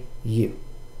C-A-U.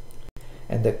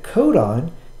 And the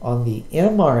codon on the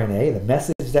mRNA, the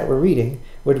message that we're reading,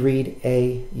 would read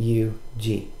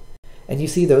A-U-G. And you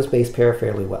see those base pair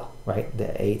fairly well, right?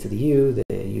 The A to the U,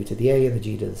 the U to the A, and the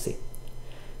G to the C.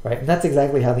 Right? And that's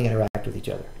exactly how they interact with each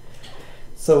other.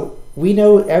 So we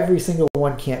know every single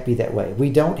one can't be that way. We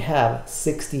don't have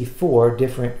 64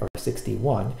 different, or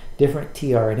 61 different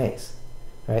tRNAs.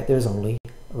 Right? There's only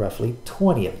roughly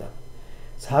 20 of them.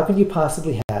 So how can you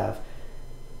possibly have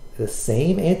the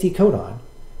same anticodon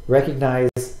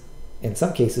recognize, in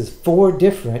some cases, 4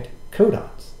 different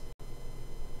codons?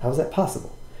 How is that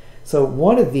possible? So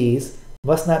one of these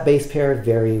must not base pair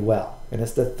very well. And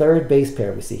it's the 3rd base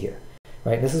pair we see here.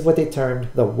 Right? And this is what they termed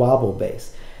the wobble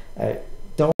base.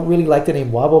 Don't really like the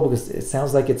name wobble because it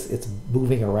sounds like it's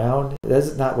moving around.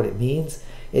 That's not what it means.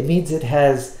 It means it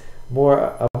has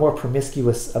a more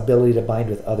promiscuous ability to bind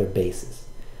with other bases.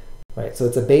 Right? So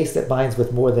it's a base that binds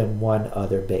with more than one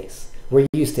other base. We're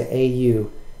used to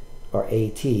AU or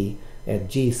AT and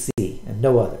GC and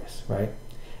no others, right?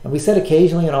 And we said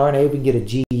occasionally in RNA we can get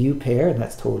a GU pair, and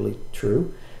that's totally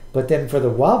true. But then for the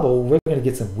wobble, we're going to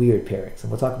get some weird pairings,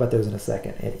 and we'll talk about those in a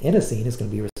second. And inosine is going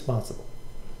to be responsible.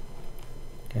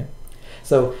 Okay?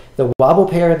 So the wobble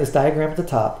pair in this diagram at the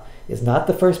top is not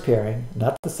the first pairing,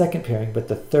 not the second pairing, but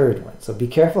the third one. So be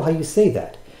careful how you say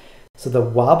that. So the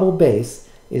wobble base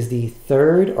is the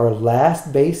third or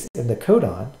last base in the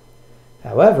codon.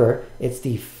 However, it's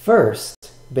the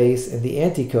first base in the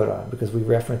anticodon because we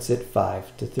reference it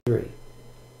 5 to 3.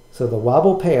 So the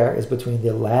wobble pair is between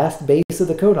the last base of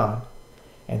the codon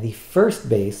and the first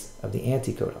base of the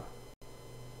anticodon.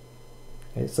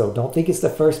 Okay, so don't think it's the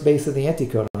first base of the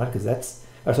anticodon because that's,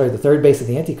 or sorry, the third base of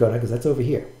the anticodon because that's over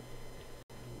here.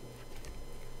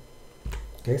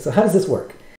 Okay, so how does this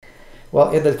work?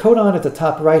 Well, in the codon at the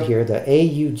top right here, the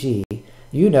AUG,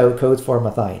 you know codes for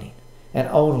methionine and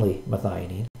only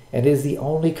methionine, and is the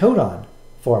only codon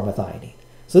for methionine.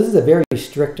 So this is a very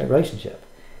strict relationship.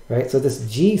 Right? So this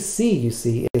GC you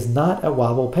see is not a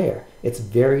wobble pair. It's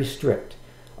very strict.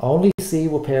 Only C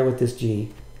will pair with this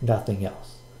G, nothing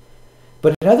else.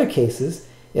 But in other cases,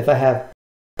 if I have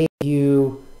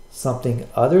AU something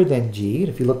other than G, and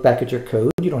if you look back at your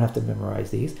code, you don't have to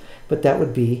memorize these, but that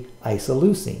would be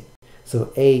isoleucine. So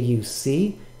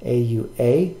AUC,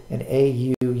 AUA, and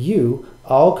AUU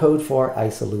all code for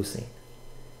isoleucine.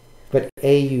 But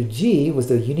AUG was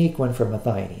the unique one for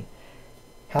methionine.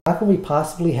 How can we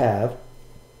possibly have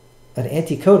an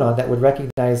anticodon that would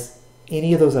recognize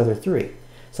any of those other three?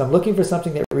 So I'm looking for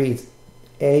something that reads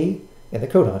A in the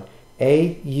codon,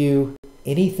 A, U,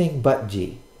 anything but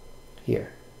G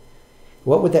here.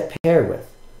 What would that pair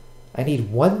with? I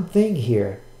need one thing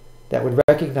here that would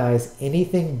recognize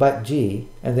anything but G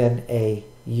and then A,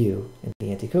 U in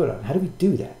the anticodon. How do we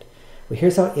do that? Well,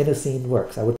 here's how inosine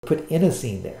works. I would put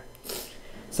inosine there.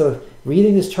 So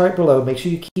reading this chart below, make sure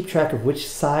you keep track of which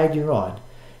side you're on.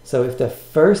 So if the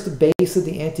first base of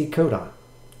the anticodon,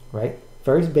 right,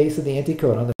 first base of the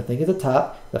anticodon, the thing at the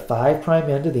top, the 5'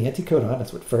 end of the anticodon,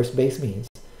 that's what first base means,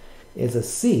 is a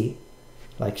C,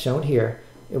 like shown here,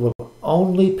 it will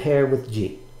only pair with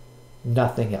G,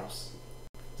 nothing else.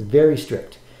 It's very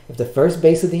strict. If the first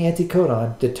base of the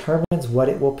anticodon determines what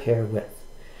it will pair with.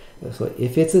 So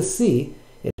if it's a C,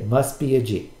 it must be a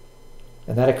G.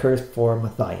 And that occurs for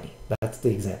methionine. That's the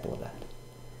example of that.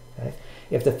 Okay?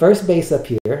 If the first base up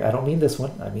here, I don't mean this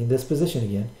one, I mean this position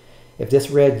again. If this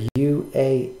read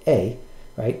UAA,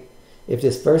 right? If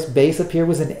this first base up here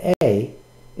was an A,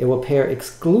 it will pair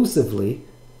exclusively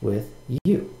with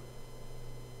U.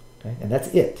 Okay? And that's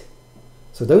it.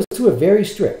 So those two are very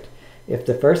strict. If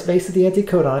the first base of the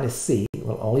anticodon is C, it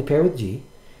will only pair with G.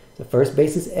 If the first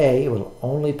base is A, it will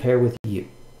only pair with U.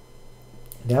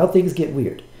 Now things get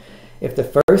weird. If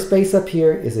the first base up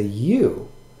here is a U,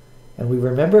 and we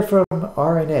remember from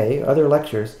RNA, other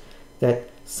lectures, that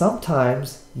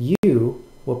sometimes U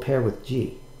will pair with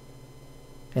G,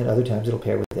 and other times it'll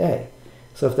pair with A.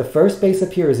 So if the first base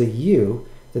up here is a U,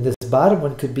 then this bottom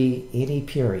one could be any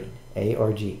purine, A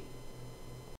or G.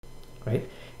 Right?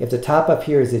 If the top up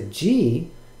here is a G,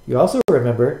 you also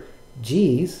remember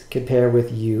G's can pair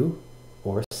with U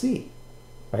or C.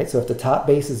 Right? So if the top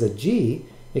base is a G,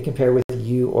 it can pair with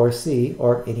U or C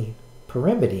or any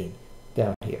pyrimidine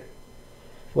down here.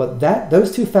 Well,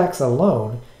 those two facts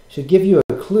alone should give you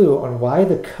a clue on why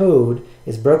the code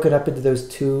is broken up into those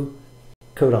two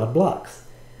codon blocks.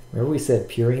 Remember we said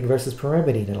purine versus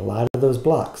pyrimidine in a lot of those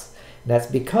blocks. And that's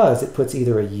because it puts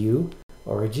either a U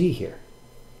or a G here.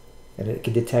 And it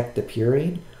can detect the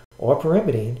purine or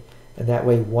pyrimidine, and that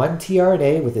way one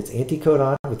tRNA with its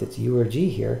anticodon with its U or G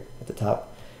here at the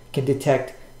top can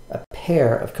detect a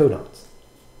pair of codons.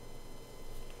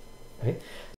 Right?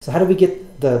 So how do we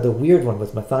get the weird one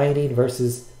with methionine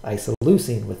versus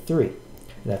isoleucine with 3? And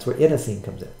that's where inosine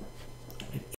comes in.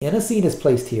 Inosine is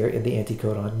placed here in the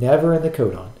anticodon, never in the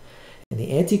codon. And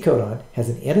the anticodon has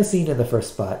an inosine in the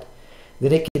first spot.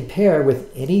 Then it can pair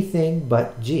with anything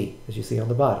but G, as you see on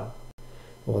the bottom.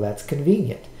 Well, that's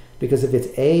convenient, because if it's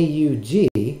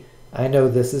AUG, I know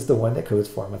this is the one that codes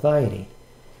for methionine.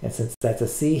 And since that's a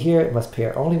C here, it must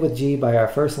pair only with G by our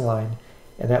first line,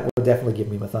 and that will definitely give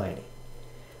me methionine.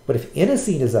 But if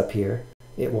inosine is up here,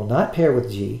 it will not pair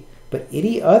with G, but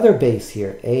any other base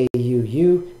here,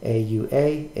 AUU,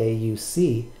 AUA,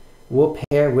 AUC, will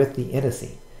pair with the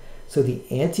inosine. So the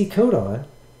anticodon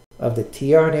of the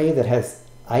tRNA that has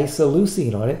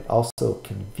isoleucine on it, also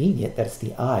convenient, that's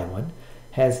the I one,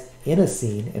 has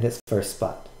inosine in its first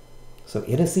spot. So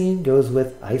inosine goes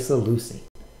with isoleucine.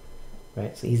 Right?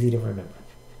 It's easy to remember.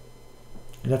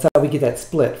 And that's how we get that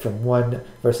split from 1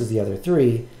 versus the other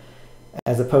 3,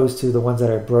 as opposed to the ones that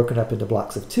are broken up into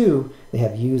blocks of 2, they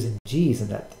have U's and G's in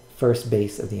that first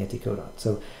base of the anticodon.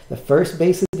 So the first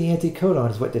base of the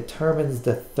anticodon is what determines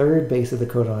the third base of the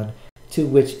codon to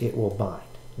which it will bind,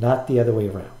 not the other way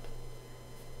around.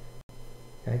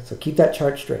 Okay, so keep that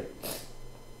chart straight.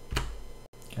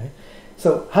 Okay,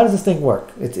 so how does this thing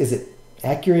work? Is it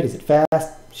accurate? Is it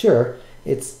fast? Sure,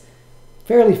 it's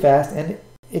fairly fast, and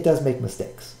it does make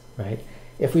mistakes, right?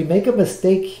 If we make a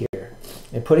mistake here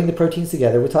in putting the proteins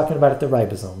together, we're talking about at the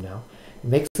ribosome now, it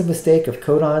makes a mistake of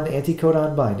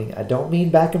codon-anticodon binding. I don't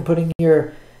mean back and putting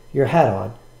your hat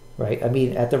on, right? I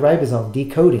mean at the ribosome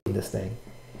decoding this thing.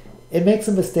 It makes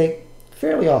a mistake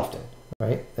fairly often,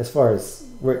 right? As far as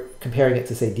we're comparing it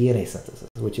to, say, DNA synthesis,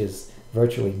 which is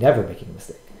virtually never making a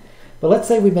mistake. But let's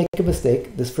say we make a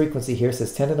mistake. This frequency here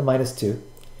says 10 to the minus 2.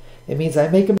 It means I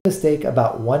make a mistake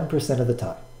about 1% of the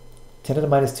time. 10 to the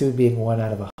minus 2 being 1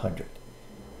 out of 100.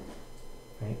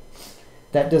 Right?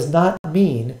 That does not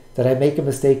mean that I make a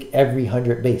mistake every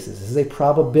 100 bases. This is a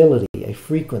probability, a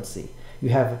frequency. You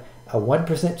have a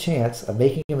 1% chance of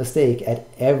making a mistake at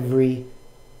every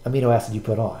amino acid you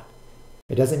put on.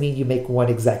 It doesn't mean you make one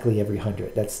exactly every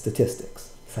 100. That's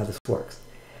statistics. That's how this works.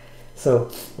 So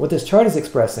what this chart is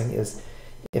expressing is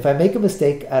if I make a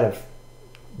mistake out of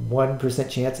 1%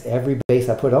 chance every base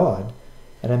I put on,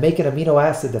 and I make an amino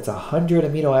acid that's 100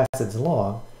 amino acids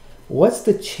long, what's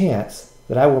the chance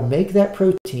that I will make that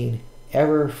protein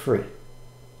error-free?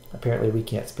 Apparently we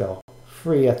can't spell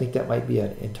free. I think that might be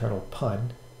an internal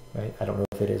pun, right? I don't know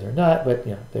if it is or not, but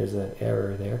there's an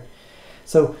error there.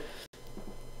 So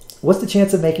what's the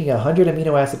chance of making a 100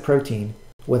 amino acid protein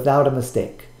without a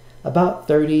mistake? About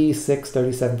 36,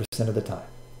 37% of the time.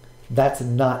 That's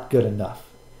not good enough.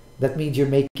 That means you're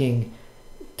making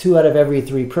 2 out of every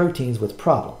 3 proteins with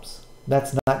problems.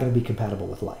 That's not going to be compatible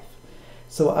with life.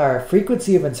 So our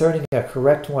frequency of inserting a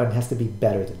correct one has to be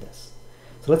better than this.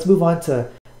 So let's move on to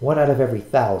 1 out of every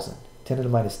 1,000, 10 to the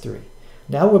minus 3.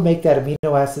 Now we'll make that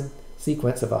amino acid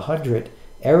sequence of 100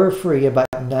 error-free about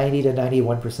 90 to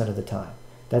 91% of the time.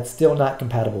 That's still not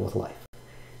compatible with life.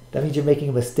 That means you're making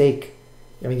a mistake.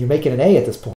 I mean, you're making an A at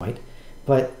this point,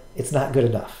 but it's not good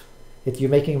enough. You're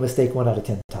making a mistake 1 out of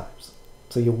 10 times.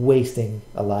 So you're wasting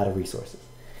a lot of resources.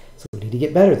 So we need to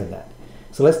get better than that.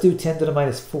 So let's do 10 to the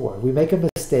minus 4. We make a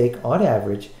mistake on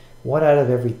average 1 out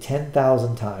of every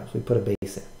 10,000 times we put a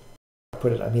base in,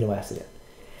 put an amino acid in.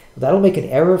 That'll make an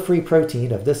error-free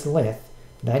protein of this length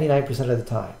 99% of the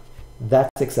time.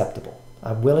 That's acceptable.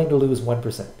 I'm willing to lose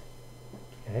 1%.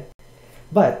 Okay?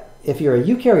 But if you're a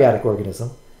eukaryotic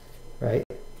organism, right,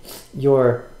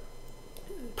 your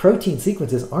protein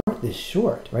sequences aren't this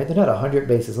short, right? They're not 100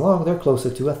 bases long. They're closer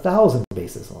to 1,000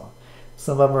 bases long.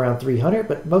 Some of them around 300,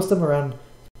 but most of them around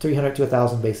 300 to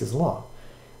 1,000 bases long.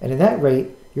 And in that rate,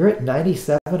 you're at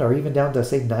 97 or even down to,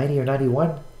 say, 90 or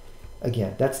 91.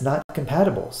 Again, that's not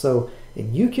compatible. So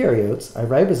in eukaryotes, our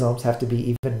ribosomes have to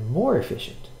be even more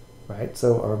efficient, right?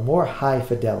 So, or more high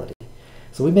fidelity.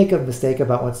 So we make a mistake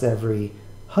about once every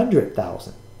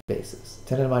 100,000 bases,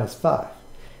 10 to the minus 5.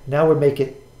 Now we make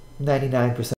it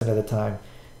 99% of the time,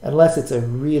 unless it's a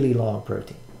really long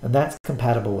protein. And that's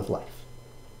compatible with life.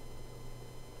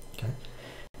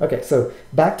 Okay, so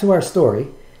back to our story,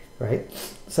 right?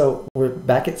 So we're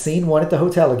back at scene 1 at the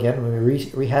hotel again. When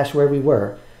we rehash where we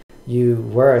were, you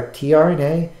were a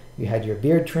tRNA, you had your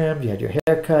beard trimmed, you had your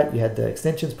hair cut, you had the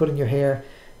extensions put in your hair,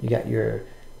 you got your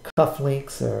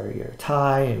cufflinks or your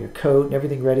tie and your coat and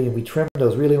everything ready, and we trimmed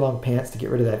those really long pants to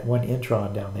get rid of that one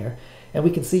intron down there. And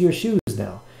we can see your shoes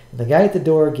now. And the guy at the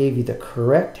door gave you the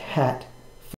correct hat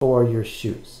for your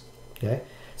shoes. Okay,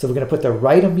 so we're going to put the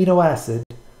right amino acid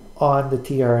on the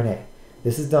tRNA.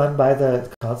 This is done by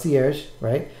the concierge,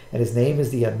 right? And his name is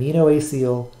the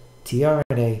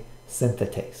aminoacyl-tRNA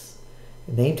synthetase.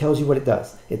 The name tells you what it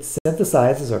does. It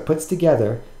synthesizes or puts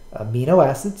together amino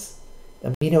acids.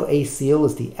 Aminoacyl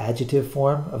is the adjective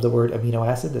form of the word amino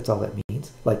acid. That's all that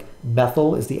means. Like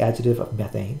methyl is the adjective of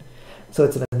methane. So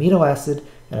it's an amino acid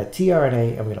and a tRNA,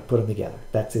 and we're going to put them together.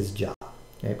 That's his job.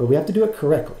 Okay? But we have to do it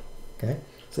correctly. Okay?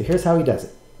 So here's how he does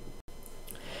it.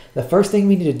 The first thing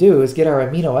we need to do is get our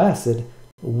amino acid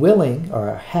willing, or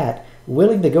our hat,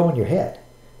 willing to go in your head.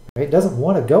 Right? It doesn't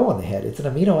want to go on the head. It's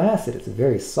an amino acid. It's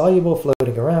very soluble,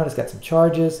 floating around. It's got some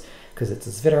charges because it's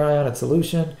a sphinter ion in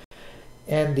solution.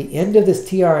 And the end of this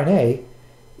tRNA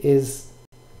is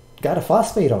got a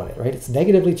phosphate on it, right? It's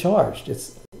negatively charged.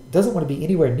 It doesn't want to be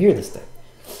anywhere near this thing,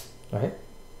 right?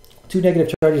 2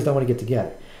 negative charges don't want to get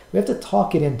together. We have to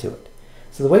talk it into it.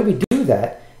 So the way we do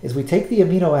that is we take the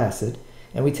amino acid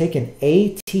and we take an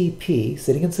ATP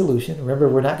sitting in solution. Remember,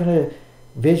 we're not going to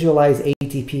visualize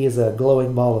ATP as a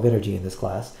glowing ball of energy in this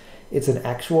class. It's an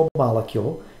actual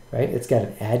molecule, right? It's got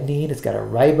an adenine, it's got a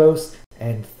ribose,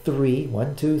 and three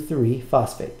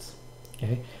phosphates.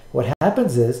 Okay? What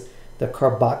happens is the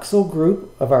carboxyl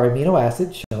group of our amino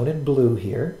acid, shown in blue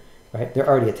here, right? They're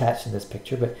already attached in this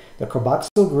picture, but the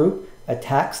carboxyl group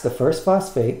attacks the first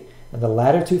phosphate, and the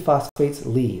latter two phosphates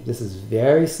leave. This is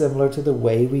very similar to the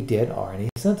way we did RNA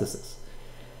synthesis.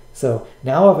 So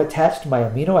now I've attached my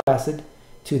amino acid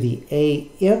to the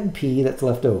AMP that's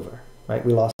left over, right?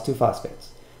 We lost two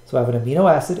phosphates. So I have an amino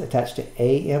acid attached to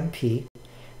AMP,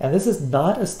 and this is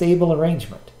not a stable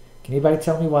arrangement. Can anybody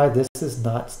tell me why this is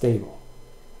not stable?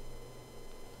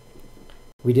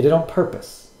 We did it on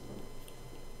purpose.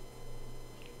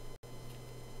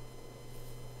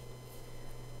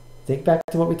 Think back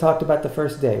to what we talked about the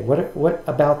first day. What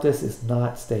about this is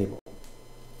not stable?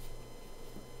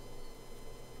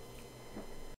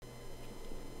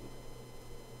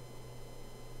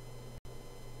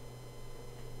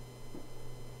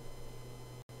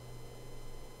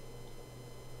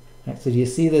 Right, so do you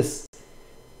see this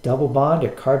double bond or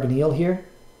carbonyl here?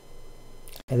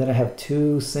 And then I have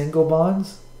two single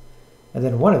bonds. And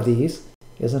then one of these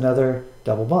is another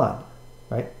double bond,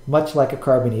 right? Much like a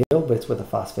carbonyl, but it's with a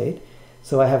phosphate.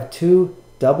 So I have two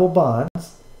double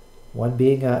bonds, one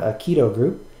being a keto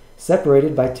group,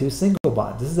 separated by two single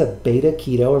bonds. This is a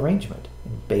beta-keto arrangement.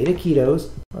 And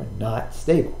beta-ketos are not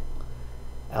stable.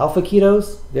 Alpha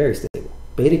ketos, very stable.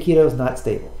 Beta-ketos, not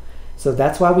stable. So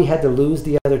that's why we had to lose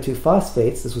the other two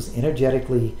phosphates. This was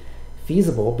energetically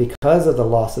feasible because of the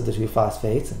loss of the two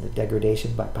phosphates and the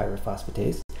degradation by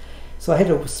pyrophosphatase. So I had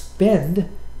to spend,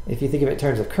 if you think of it in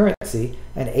terms of currency,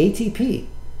 an ATP.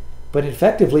 But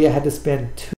effectively, I had to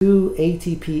spend two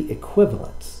ATP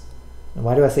equivalents. And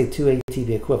why do I say two ATP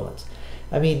equivalents?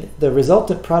 I mean, the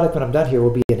resultant product when I'm done here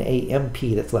will be an AMP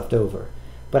that's left over.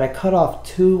 But I cut off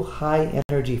two high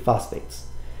energy phosphates.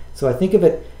 So I think of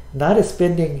it not as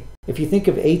spending, if you think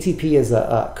of ATP as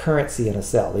a currency in a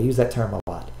cell, they use that term a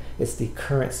lot. It's the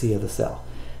currency of the cell.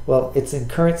 Well, it's in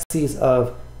currencies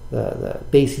of the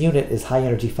base unit is high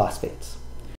energy phosphates.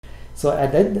 So I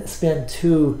didn't spend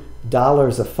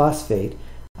 $2 of phosphate.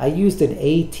 I used an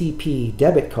ATP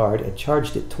debit card and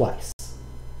charged it twice.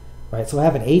 Right? So I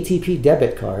have an ATP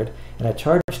debit card and I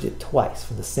charged it twice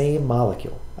from the same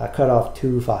molecule. I cut off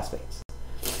two phosphates.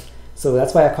 So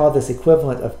that's why I call this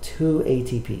equivalent of two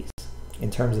ATPs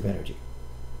in terms of energy.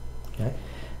 Okay?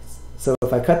 So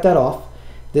if I cut that off,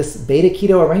 this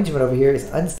beta-keto arrangement over here is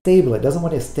unstable. It doesn't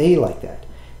want to stay like that.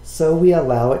 So we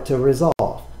allow it to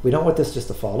resolve. We don't want this just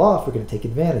to fall off. We're going to take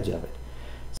advantage of it.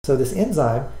 So this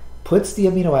enzyme puts the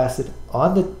amino acid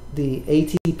on the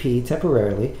ATP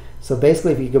temporarily. So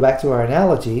basically, if you go back to our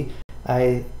analogy,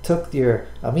 I took your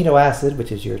amino acid,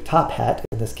 which is your top hat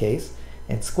in this case,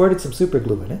 and squirted some super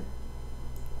glue in it.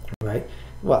 Right?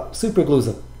 Well, super glue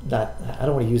is not, I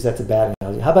don't want to use that as a bad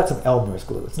analogy. How about some Elmer's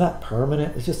glue? It's not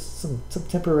permanent. It's just some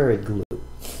temporary glue.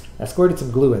 I squirted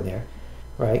some glue in there,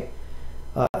 right?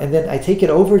 And then I take it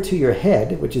over to your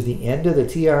head, which is the end of the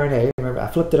tRNA. Remember, I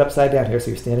flipped it upside down here,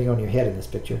 so you're standing on your head in this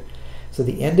picture. So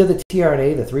the end of the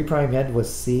tRNA, the 3' end, was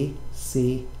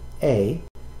CCA.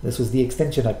 This was the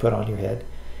extension I put on your head.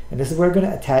 And this is where we're going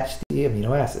to attach the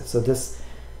amino acid. So this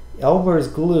Elmer's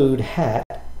glued hat,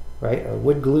 right, or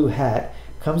wood glue hat,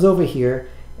 comes over here,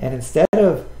 and instead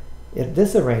of in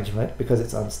this arrangement, because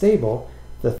it's unstable,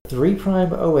 the 3'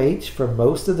 OH for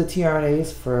most of the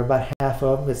tRNAs, for about half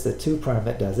of them, it's the 2'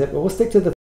 that does it. But we'll stick to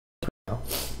the 3 now.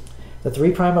 The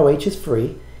 3' OH is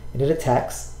free, and it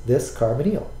attacks this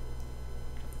carbonyl.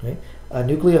 Right? A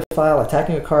nucleophile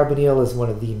attacking a carbonyl is one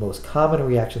of the most common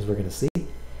reactions we're going to see.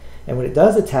 And when it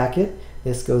does attack it,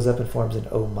 this goes up and forms an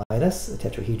O-, a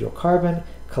tetrahedral carbon,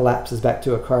 collapses back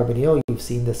to a carbonyl. You've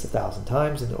seen this 1,000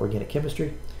 times in organic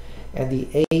chemistry. And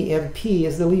the AMP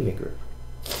is the leaving group.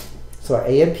 So our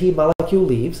AMP molecule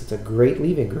leaves. It's a great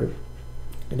leaving group.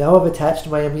 And now I've attached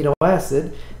my amino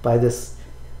acid by this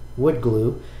wood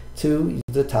glue to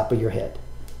the top of your head.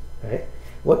 Right?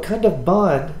 What kind of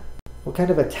bond, what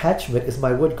kind of attachment is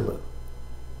my wood glue?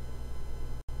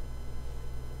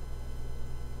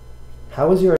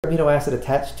 How is your amino acid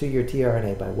attached to your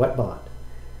tRNA? By what bond?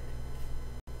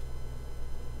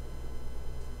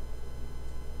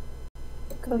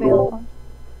 Covalent bond.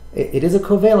 It is a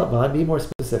covalent bond. Be more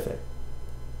specific.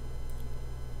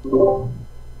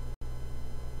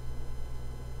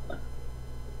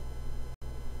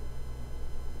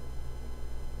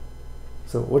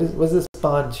 So what is this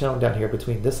bond shown down here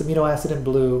between this amino acid in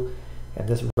blue and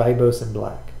this ribose in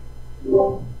black?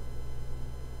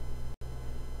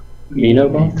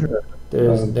 Amino bond?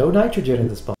 There's no nitrogen in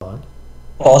this bond.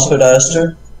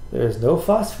 Phosphodiester? There's no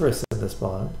phosphorus in this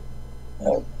bond.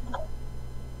 Oh.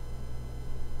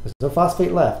 There's no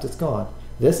phosphate left. It's gone.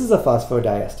 This is a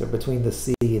phosphodiester between the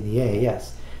C and the A,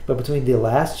 yes. But between the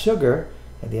last sugar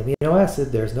and the amino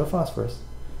acid, there's no phosphorus.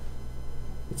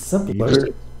 It's simpler.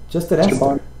 Just an ester.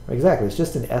 Bond. Exactly. It's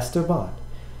just an ester bond.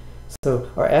 So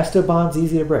are ester bonds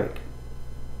easy to break?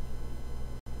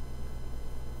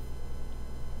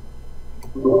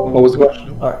 What was the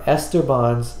question? Are ester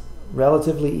bonds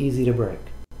relatively easy to break?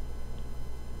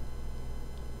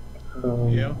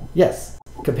 Yeah. Yes.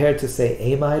 Compared to, say,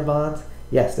 amide bonds,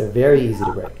 yes, they're very easy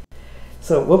to break.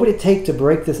 So what would it take to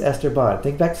break this ester bond?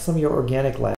 Think back to some of your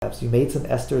organic labs. You made some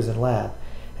esters in lab.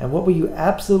 And what were you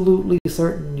absolutely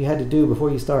certain you had to do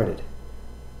before you started?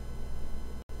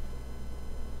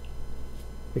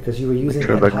 Because you were using Make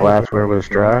sure the glassware was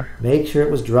dry. Make sure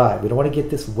it was dry. We don't want to get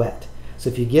this wet. So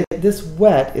if you get this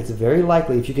wet, it's very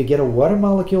likely, if you could get a water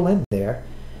molecule in there,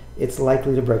 it's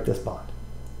likely to break this bond.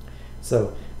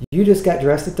 So you just got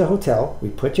dressed at the hotel, we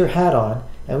put your hat on,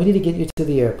 and we need to get you to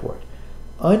the airport.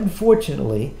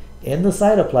 Unfortunately, in the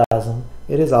cytoplasm,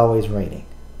 it is always raining.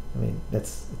 I mean,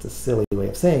 it's a silly way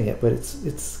of saying it, but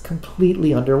it's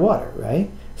completely underwater, right?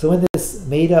 So in this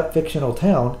made-up fictional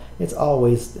town, it's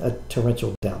always a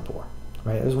torrential downpour,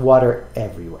 right? There's water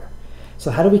everywhere.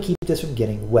 So how do we keep this from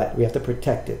getting wet? We have to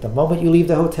protect it. The moment you leave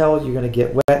the hotel, you're going to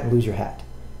get wet and lose your hat.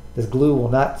 This glue will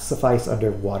not suffice under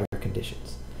water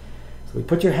conditions. So we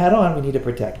put your hat on, we need to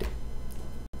protect it.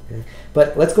 Okay?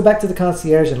 But let's go back to the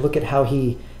concierge and look at how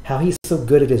he's so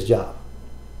good at his job.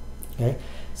 Okay?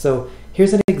 So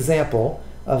here's an example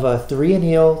of a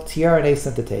 3-anyl-tRNA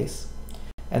synthetase,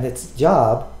 and its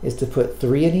job is to put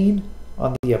threonine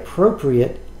on the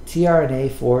appropriate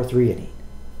tRNA for threonine,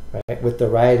 right? With the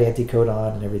right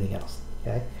anticodon and everything else.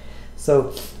 Okay?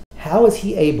 So how is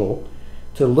he able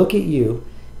to look at you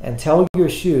and tell your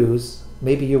shoes,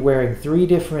 maybe you're wearing 3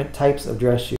 different types of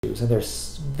dress shoes, and they're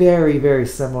very, very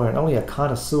similar, and only a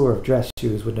connoisseur of dress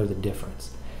shoes would know the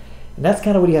difference. And that's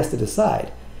kind of what he has to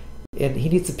decide. And he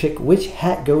needs to pick which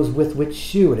hat goes with which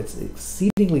shoe, and it's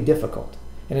exceedingly difficult.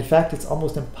 And in fact, it's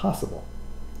almost impossible.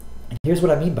 And here's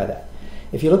what I mean by that.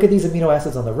 If you look at these amino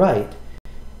acids on the right,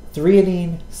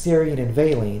 threonine, serine, and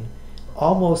valine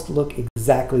almost look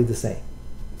exactly the same.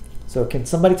 So can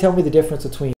somebody tell me the difference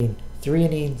between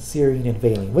threonine, serine, and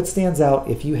valine? What stands out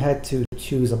if you had to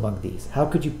choose among these? How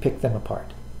could you pick them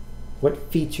apart?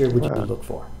 What feature would you look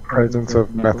for? Presence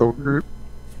of methyl group.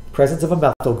 Presence of a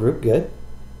methyl group, good.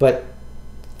 But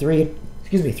threonine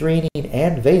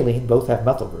and valine both have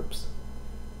methyl groups.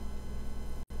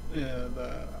 Yeah,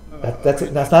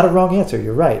 That's not a wrong answer.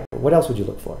 You're right. But what else would you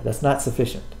look for? That's not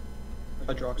sufficient.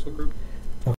 hydroxyl group.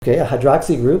 Okay, a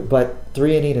hydroxy group, but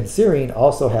threonine and serine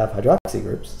also have hydroxy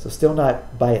groups, so still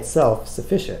not by itself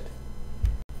sufficient.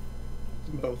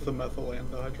 Both the methyl and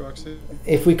the hydroxy.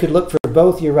 If we could look for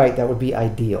both, you're right, that would be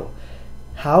ideal.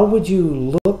 How would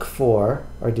you look for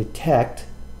or detect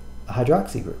a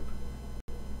hydroxy group?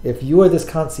 If you are this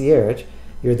concierge,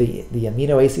 you're the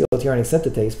aminoacyl-tRNA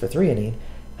synthetase for threonine,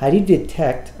 how do you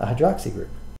detect a hydroxy group?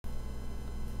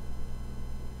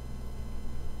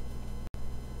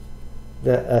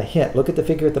 The hint, look at the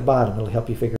figure at the bottom, it'll help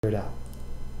you figure it out.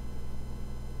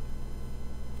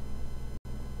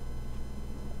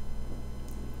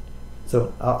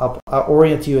 So I'll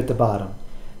orient you at the bottom.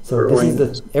 So this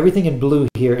is everything in blue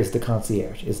here is the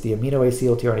concierge, is the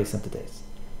aminoacyl-tRNA synthetase,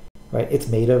 right? It's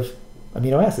made of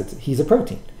amino acids. He's a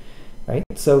protein, right?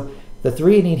 So the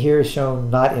threonine here is shown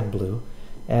not in blue,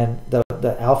 and the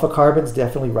alpha carbon's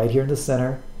definitely right here in the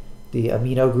center. The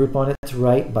amino group on its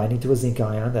right, binding to a zinc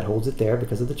ion that holds it there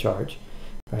because of the charge,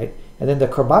 right? And then the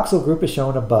carboxyl group is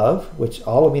shown above, which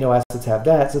all amino acids have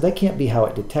that, so that can't be how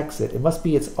it detects it. It must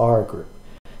be its R group.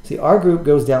 So the R group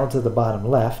goes down to the bottom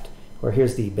left, where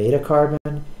here's the beta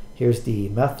carbon, here's the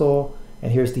methyl,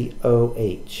 and here's the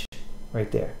OH,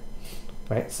 right there,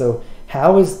 right? So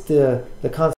how is the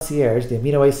concierge, the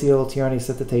aminoacyl-tRNA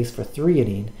synthetase for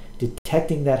threonine,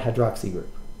 detecting that hydroxy group?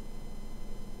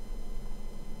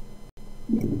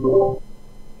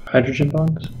 Hydrogen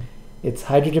bonds? It's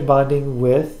hydrogen bonding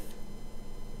with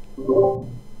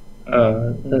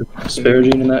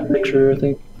Asparagine in that picture, I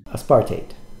think.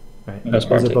 aspartate, right? Aspartate.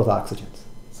 Those are both oxygens.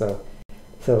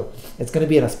 So it's going to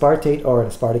be an aspartate or an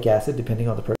aspartic acid, depending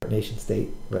on the protonation state,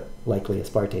 but likely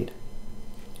aspartate.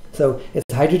 So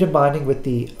it's hydrogen bonding with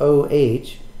the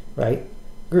OH, right,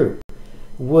 group.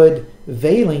 Would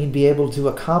valine be able to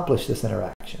accomplish this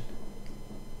interaction?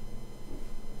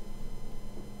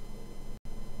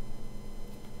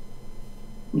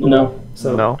 No.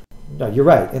 So No. No, you're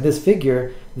right. In this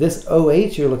figure, this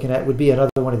OH you're looking at would be another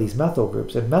one of these methyl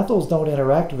groups. And methyls don't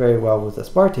interact very well with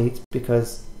aspartates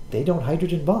because they don't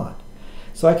hydrogen bond.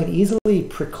 So I can easily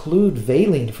preclude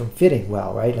valine from fitting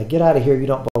well, right? Like, get out of here, you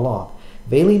don't belong.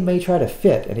 Valine may try to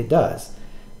fit, and it does.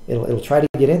 It'll try to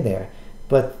get in there.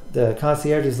 But the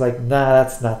concierge is like, nah,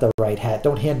 that's not the right hat.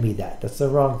 Don't hand me that. That's the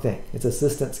wrong thing. Its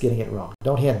assistant's getting it wrong.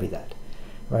 Don't hand me that,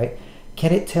 right?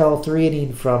 Can it tell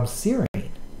threonine from serine?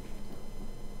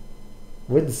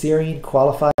 Wouldn't serine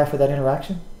qualify for that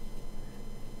interaction?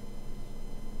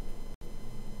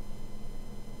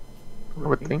 I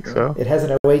would think so. It has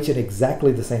an OH in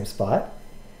exactly the same spot.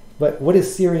 But what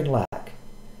does serine lack?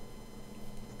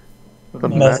 The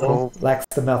methyl. Lacks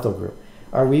the methyl group.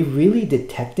 Are we really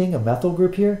detecting a methyl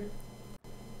group here?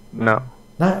 No.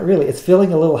 Not really. It's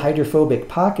filling a little hydrophobic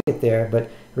pocket there, but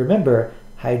remember,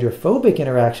 hydrophobic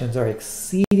interactions are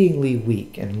exceedingly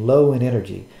weak and low in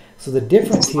energy. So the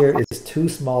difference here is too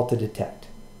small to detect,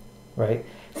 right?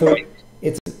 So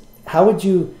it's how would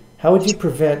you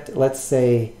prevent, let's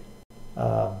say,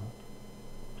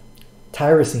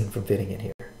 tyrosine from fitting in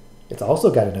here? It's also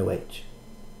got an OH.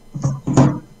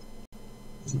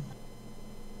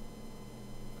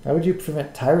 How would you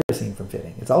prevent tyrosine from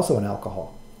fitting? It's also an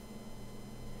alcohol.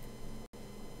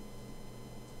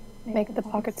 Make the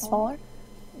pocket smaller?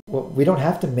 Well, we don't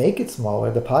have to make it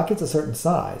smaller. The pocket's a certain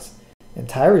size, and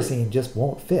tyrosine just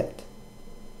won't fit.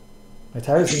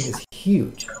 Tyrosine is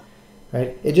huge,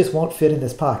 right? It just won't fit in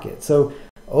this pocket. So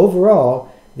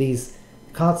overall, these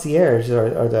concierge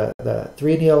or the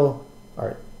threonyl,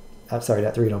 or I'm sorry,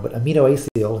 not threonyl, but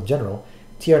aminoacyl in general,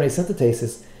 tRNA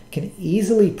synthetases can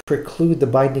easily preclude the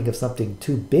binding of something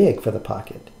too big for the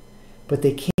pocket, but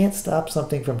they can't stop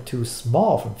something from too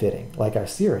small from fitting, like our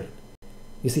serine.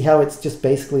 You see how it's just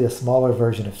basically a smaller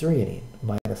version of threonine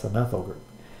minus a methyl group.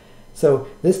 So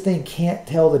this thing can't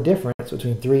tell the difference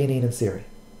between threonine and serine.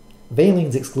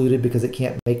 Valine's excluded because it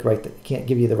can't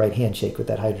give you the right handshake with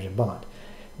that hydrogen bond.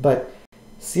 But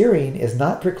serine is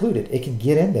not precluded. It can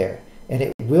get in there, and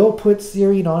it will put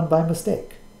serine on by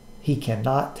mistake. He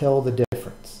cannot tell the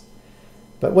difference.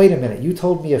 But wait a minute, you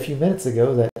told me a few minutes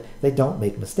ago that they don't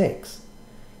make mistakes.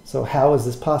 So how is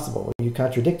this possible? Are you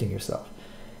contradicting yourself?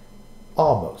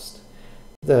 Almost.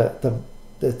 The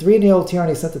threonyl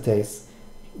tRNA synthetase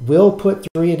will put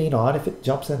threonine on if it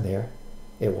jumps in there.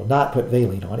 It will not put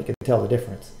valine on. It can tell the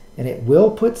difference. And it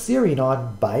will put serine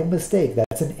on by mistake.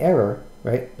 That's an error,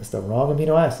 right? It's the wrong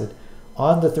amino acid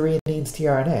on the threonine's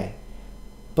tRNA.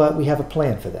 But we have a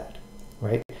plan for that,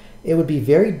 right? It would be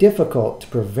very difficult to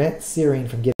prevent serine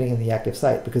from getting in the active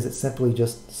site because it's simply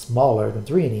just smaller than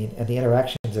threonine and the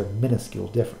interactions are minuscule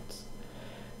difference.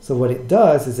 So what it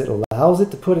does is it allows it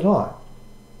to put it on.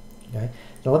 Okay?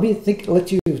 Now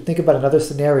let you think about another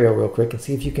scenario real quick and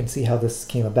see if you can see how this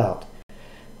came about.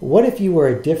 What if you were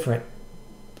a different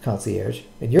concierge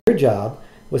and your job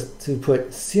was to put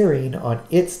serine on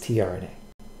its tRNA?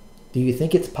 Do you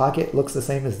think its pocket looks the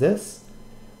same as this?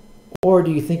 Or do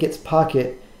you think its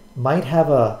pocket might have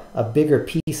a bigger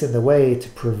piece in the way to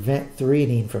prevent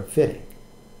threonine from fitting?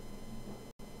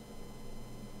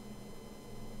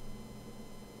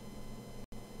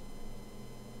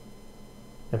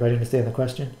 Everybody understand the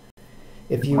question?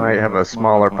 If you might have a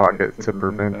smaller pocket to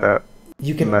prevent that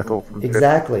methyl from fitting.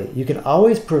 Exactly. You can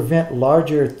always prevent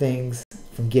larger things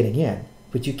from getting in,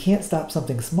 but you can't stop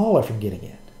something smaller from getting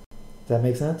in. Does that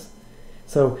make sense?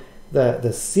 So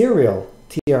the serial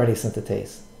tRNA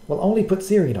synthetase will only put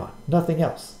serine on, nothing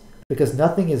else, because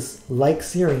nothing is like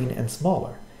serine and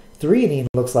smaller. Threonine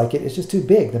looks like it, it's just too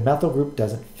big. The methyl group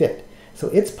doesn't fit. So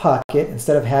its pocket,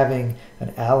 instead of having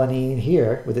an alanine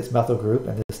here with its methyl group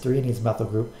and this threonine's methyl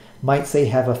group, might say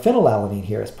have a phenylalanine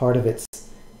here as part of its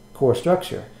core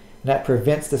structure. And that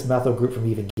prevents this methyl group from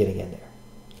even getting in there.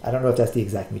 I don't know if that's the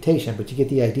exact mutation, but you get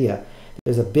the idea.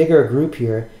 There's a bigger group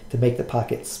here to make the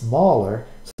pocket smaller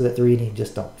so that threonine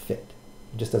just don't fit.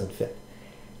 It just doesn't fit.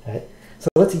 Right? So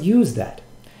let's use that.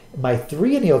 My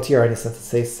threonyl tRNA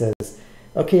synthase says,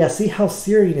 okay, I see how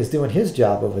serine is doing his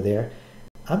job over there.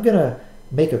 I'm going to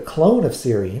make a clone of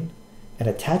serine and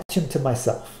attach him to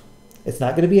myself. It's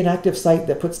not going to be an active site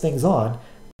that puts things on,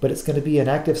 but it's going to be an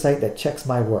active site that checks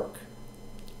my work.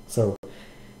 So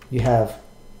you have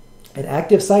an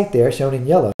active site there shown in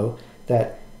yellow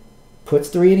that puts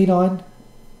threonine on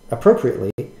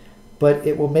appropriately, but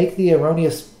it will make the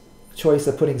erroneous choice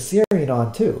of putting serine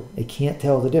on too. It can't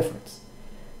tell the difference.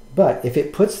 But if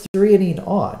it puts threonine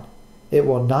on, it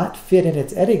will not fit in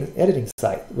its editing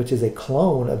site, which is a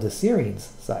clone of the serine's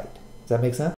site. Does that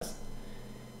make sense?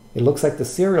 It looks like the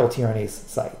serial tRNA's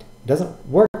site. It doesn't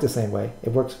work the same way.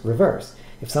 It works reverse.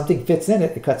 If something fits in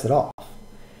it, it cuts it off.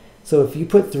 So if you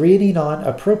put threonine on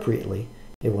appropriately,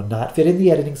 it will not fit in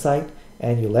the editing site,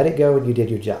 and you let it go and you did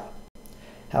your job.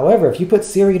 However, if you put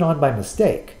serine on by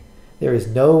mistake, there is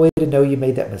no way to know you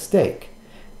made that mistake,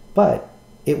 but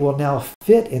it will now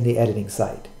fit in the editing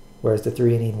site, whereas the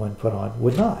threonine one put on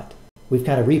would not. We've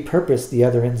kind of repurposed the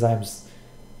other enzyme's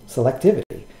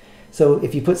selectivity. So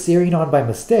if you put serine on by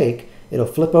mistake, it'll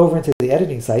flip over into the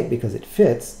editing site because it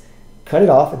fits, cut it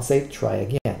off and say try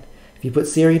again. If you put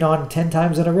serine on 10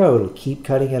 times in a row, it'll keep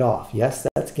cutting it off. Yes,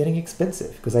 that's getting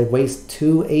expensive because I waste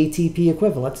 2 ATP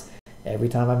equivalents every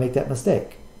time I make that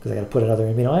mistake because I got to put another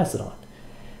amino acid on.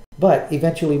 But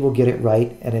eventually we'll get it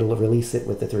right and it'll release it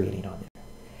with the threonine on there.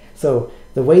 So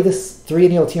the way this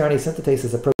 3-anenyl-tRNA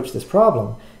synthetases approach this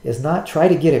problem is not try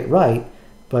to get it right,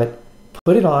 but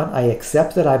put it on, I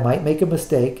accept that I might make a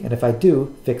mistake, and if I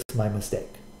do, fix my mistake.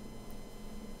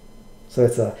 So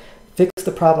it's a fix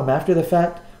the problem after the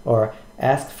fact, or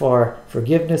ask for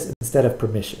forgiveness instead of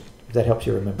permission, if that helps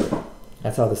you remember.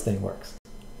 That's how this thing works.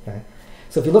 Okay?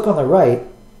 So if you look on the right,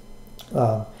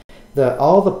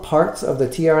 all the parts of the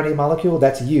tRNA molecule,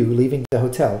 that's you leaving the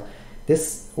hotel.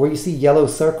 This, where you see yellow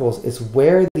circles, is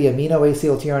where the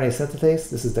aminoacyl-tRNA synthetase,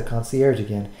 this is the concierge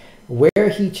again, where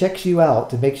he checks you out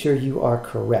to make sure you are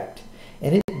correct.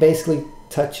 And it basically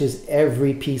touches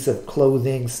every piece of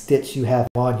clothing, stitch you have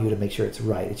on you to make sure it's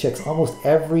right. It checks almost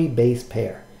every base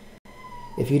pair.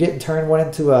 If you didn't turn one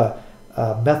into a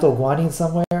methylguanine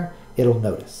somewhere, it'll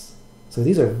notice. So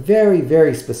these are very,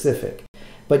 very specific.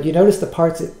 But you notice the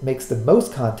parts it makes the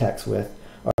most contacts with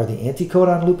are the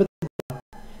anticodon loop at the bottom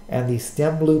and the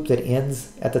stem loop that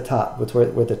ends at the top,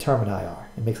 where the termini are.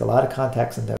 It makes a lot of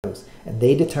contacts in those. And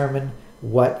they determine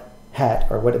what hat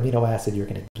or what amino acid you're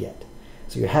going to get.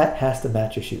 So your hat has to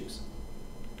match your shoes.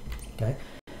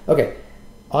 Okay,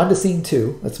 on to scene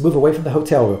 2. Let's move away from the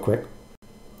hotel real quick.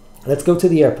 Let's go to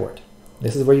the airport.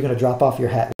 This is where you're going to drop off your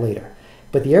hat later.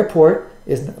 But the airport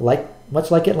is, much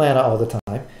like Atlanta all the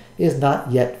time, is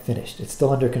not yet finished. It's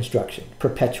still under construction,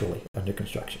 perpetually under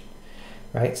construction.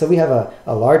 Right? So we have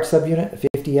a large subunit, a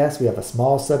 50S. We have a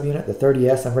small subunit, the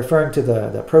 30S. I'm referring to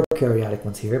the prokaryotic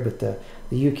ones here, but the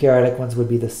eukaryotic ones would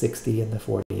be the 60 and the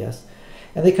 40S.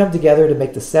 And they come together to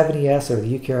make the 70S, or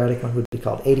the eukaryotic one would be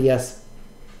called 80S.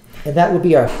 And that would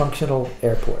be our functional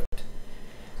airport.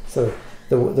 So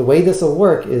the way this will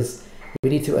work is we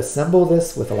need to assemble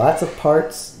this with lots of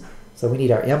parts. So we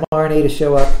need our mRNA to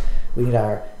show up. We need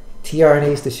our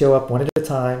tRNAs to show up one at a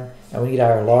time. And we need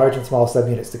our large and small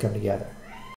subunits to come together.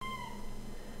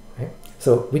 Right?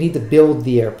 So we need to build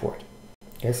the airport.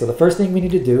 Okay, so the first thing we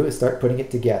need to do is start putting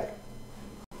it together.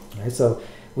 Right, so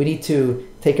we need to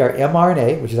take our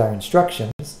mRNA, which is our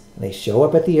instructions, and they show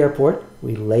up at the airport.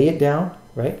 We lay it down,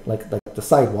 right, like the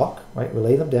sidewalk, right? We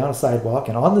lay them down a sidewalk,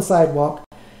 and on the sidewalk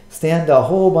stand a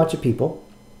whole bunch of people,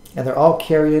 and they're all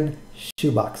carrying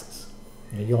shoeboxes.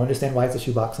 You'll understand why it's a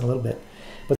shoebox in a little bit.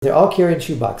 But they're all carrying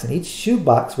shoebox, and each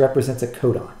shoebox represents a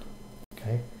codon.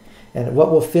 Okay, and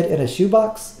what will fit in a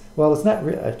shoebox? Well, it's not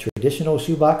a traditional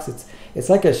shoebox. It's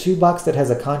like a shoebox that has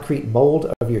a concrete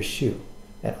mold of your shoe,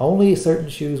 and only certain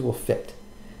shoes will fit.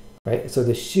 Right? So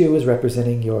the shoe is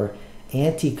representing your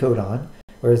anticodon,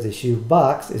 whereas the shoe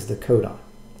box is the codon.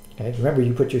 Okay? Remember,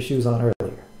 you put your shoes on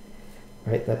earlier.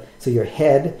 Right? So your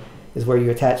head is where you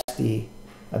attach the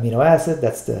amino acid.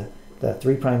 That's the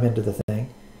 3' end of the thing.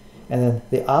 And then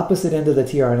the opposite end of the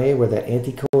tRNA, where that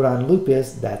anticodon loop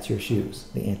is, that's your shoes,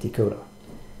 the anticodon.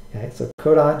 Okay? So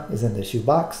codon is in the shoe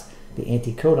box. The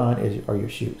anticodon are your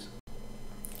shoes.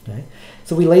 Okay?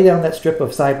 So we lay down that strip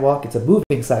of sidewalk. It's a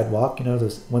moving sidewalk,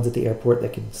 those ones at the airport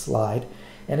that can slide.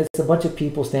 And it's a bunch of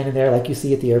people standing there like you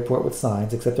see at the airport with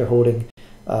signs, except they're holding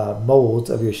molds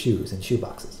of your shoes and shoe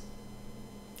boxes.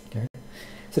 Okay?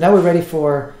 So now we're ready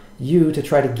for you to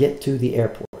try to get to the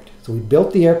airport. So we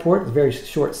built the airport. It's a very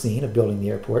short scene of building the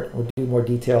airport. We'll do more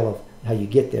detail of how you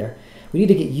get there. We need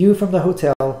to get you from the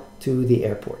hotel to the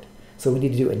airport. So we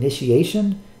need to do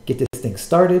initiation, get this thing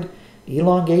started.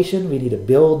 Elongation, we need to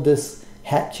build this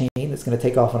hat chain that's going to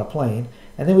take off on a plane.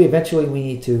 And then we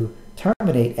need to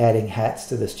terminate adding hats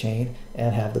to this chain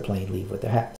and have the plane leave with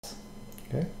their hats.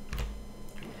 Okay.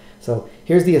 So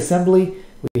here's the assembly.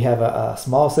 We have a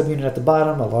small subunit at the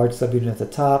bottom, a large subunit at the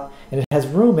top, and it has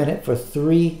room in it for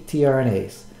 3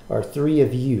 tRNAs, or 3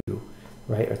 of you,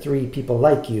 right? Or 3 people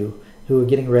like you who are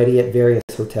getting ready at various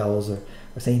hotels, or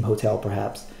same hotel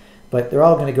perhaps, but they're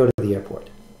all going to go to the airport.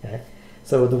 Okay?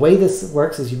 So the way this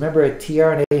works is, you remember a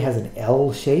tRNA has an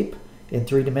L shape in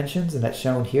 3 dimensions, and that's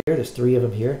shown here. There's 3 of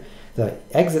them here. The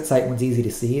exit site one's easy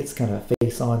to see. It's kind of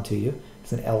face on to you.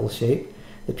 It's an L shape.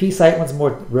 The P site one's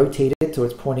more rotated, so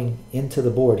it's pointing into the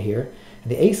board here.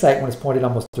 And the A site one is pointed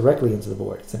almost directly into the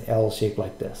board. It's an L shape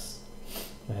like this.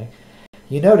 Okay?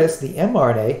 You notice the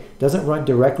mRNA doesn't run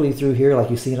directly through here like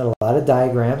you see in a lot of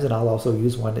diagrams, and I'll also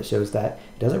use one that shows that.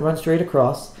 It doesn't run straight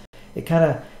across. It kind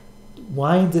of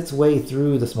winds its way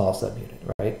through the small subunit,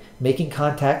 right? Making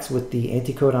contacts with the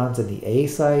anticodons in the A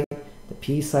site, the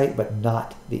P site, but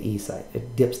not the E site.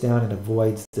 It dips down and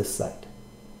avoids this site.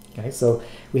 Okay, so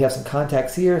we have some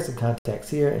contacts here,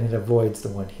 and it avoids the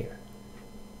one here.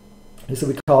 So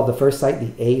we call the first site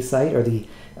the A site, or the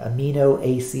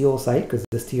aminoacyl site, because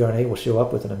this tRNA will show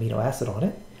up with an amino acid on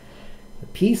it. The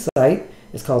P site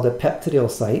is called the peptidyl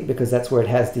site because that's where it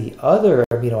has the other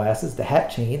amino acids, the hat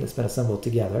chain that's been assembled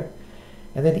together.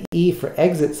 And then the E for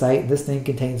exit site, and this thing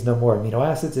contains no more amino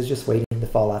acids, it's just waiting to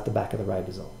fall out the back of the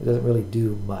ribosome. It doesn't really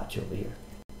do much over here.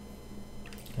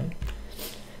 Okay.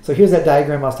 So here's that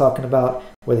diagram I was talking about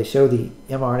where they show the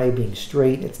mRNA being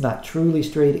straight. It's not truly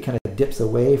straight, it kind of dips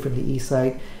away from the E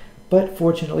site. But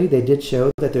fortunately, they did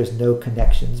show that there's no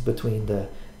connections between the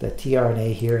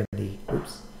tRNA here and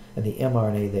the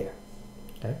mRNA there.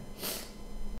 Okay?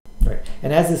 Right.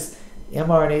 And as this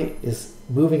mRNA is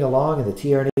moving along and the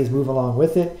tRNAs move along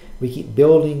with it, we keep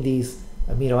building these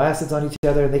amino acids on each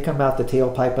other, and they come out the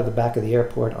tailpipe of the back of the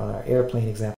airport on our airplane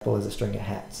example as a string of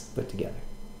hats put together.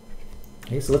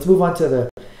 Okay, so let's move on to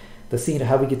the scene of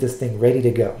how we get this thing ready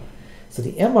to go. So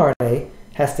the mRNA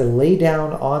has to lay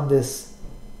down on this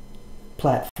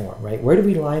platform, right? Where do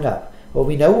we line up? Well,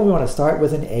 we know we want to start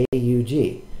with an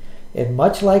AUG. And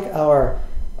much like our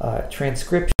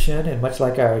transcription and much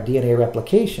like our DNA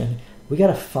replication, we got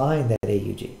to find that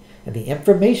AUG. And the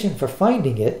information for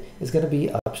finding it is going to be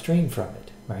upstream from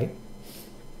it, right?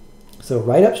 So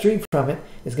right upstream from it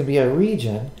is going to be a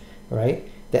region, right,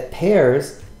 that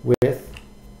pairs with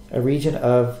a region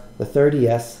of the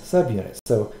 30S subunit.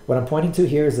 So what I'm pointing to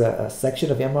here is a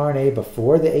section of mRNA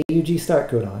before the AUG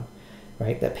start codon,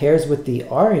 right, that pairs with the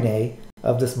RNA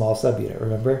of the small subunit.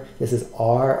 Remember, this is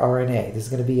rRNA. This is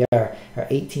going to be our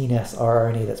 18S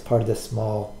rRNA that's part of this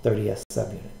small 30S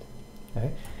subunit.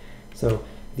 Okay? So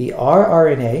the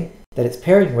rRNA that it's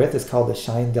pairing with is called the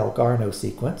Shine-Delgarno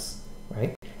sequence,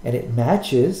 right? And it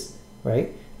matches,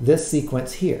 right, this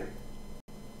sequence here.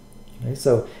 Okay?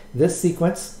 So this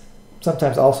sequence,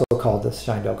 sometimes also called the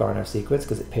Shine-Delgarno sequence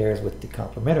because it pairs with the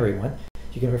complementary one.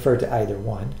 You can refer to either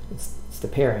one. It's the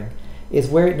pairing. Is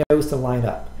where it knows to line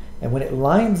up. And when it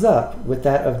lines up with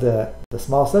that of the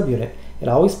small subunit, it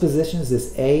always positions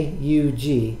this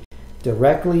AUG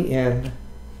directly in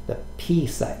the P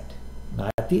site,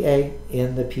 not the A,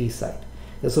 in the P site.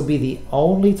 This will be the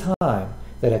only time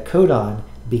that a codon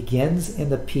begins in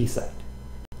the P site.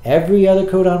 Every other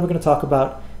codon we're going to talk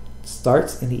about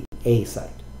starts in the A site.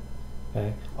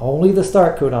 Okay? Only the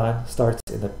start codon starts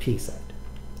in the P site.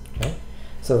 Okay?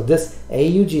 So this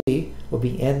AUG will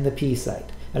be in the P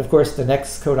site. And of course, the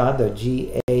next codon, the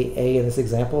GAA in this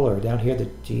example, or down here, the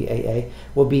GAA,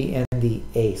 will be in the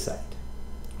A site.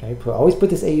 Okay? Always put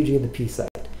this AUG in the P site.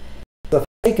 So if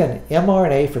I take an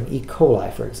mRNA from E.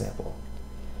 coli, for example,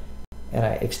 and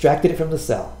I extracted it from the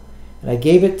cell, and I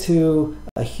gave it to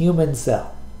a human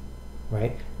cell,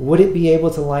 right? Would it be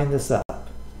able to line this up?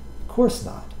 Of course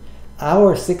not.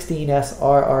 Our 16S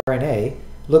rRNA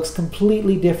looks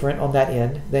completely different on that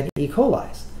end than E.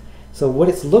 coli's. So what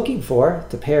it's looking for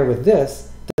to pair with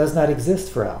this does not exist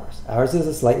for ours. Ours is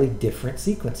a slightly different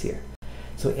sequence here.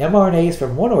 So mRNAs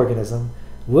from one organism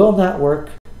will not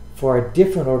work for a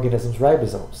different organism's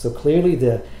ribosome. So clearly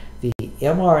the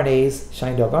mRNA's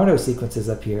Shine-Delgarno sequences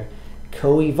up here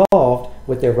co-evolved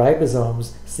with their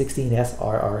ribosome's 16S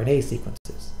rRNA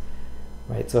sequences.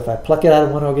 Right? So if I pluck it out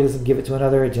of one organism, give it to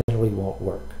another, it generally won't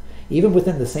work. Even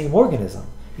within the same organism,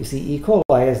 you see E.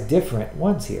 coli has different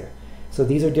ones here. So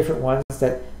these are different ones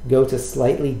that go to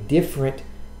slightly different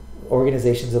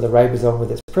organizations of the ribosome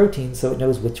with its protein, so it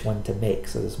knows which one to make.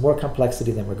 So there's more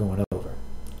complexity than we're going over.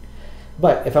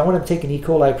 But if I want to take an E.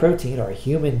 coli protein or a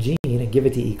human gene and give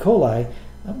it to E. coli,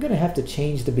 I'm going to have to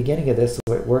change the beginning of this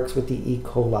so it works with the E.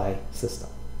 coli system.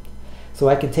 So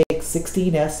I can take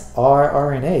 16S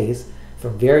rRNAs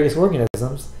from various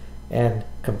organisms and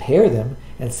compare them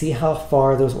and see how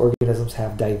far those organisms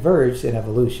have diverged in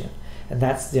evolution. And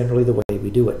that's generally the way we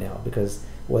do it now, because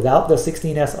without the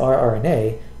 16S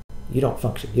rRNA, you don't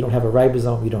function. You don't have a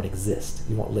ribosome, you don't exist,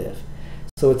 you won't live.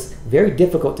 So it's very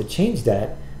difficult to change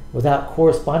that without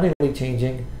correspondingly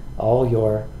changing all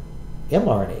your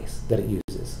mRNAs that it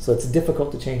uses. So it's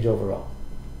difficult to change overall.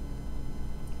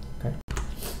 Okay,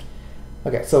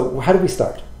 okay, so how do we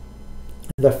start?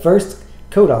 The first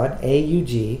codon,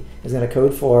 AUG, is going to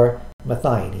code for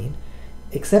methionine.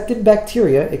 Except in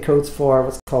bacteria, it codes for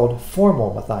what's called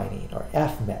formal methionine, or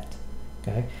FMET.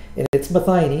 Okay, and it's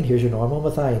methionine. Here's your normal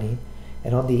methionine.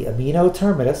 And on the amino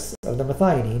terminus of the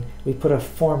methionine, we put a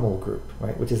formyl group,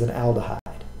 right, which is an aldehyde.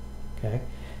 Okay,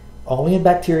 only in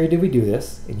bacteria do we do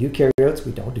this. In eukaryotes,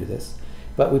 we don't do this.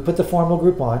 But we put the formyl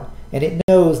group on, and it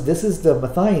knows this is the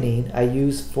methionine I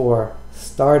use for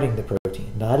starting the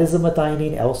protein, not as a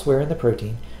methionine elsewhere in the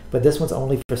protein, but this one's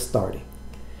only for starting.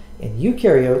 In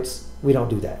eukaryotes, we don't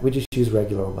do that. We just use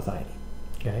regular old methionine.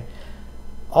 Okay.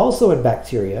 Also in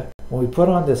bacteria, when we put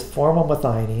on this formyl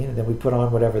methionine, and then we put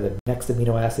on whatever the next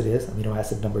amino acid is, amino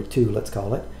acid number 2, let's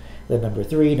call it, then number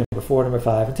 3, number 4, number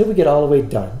 5, until we get all the way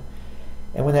done.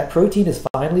 And when that protein is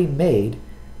finally made,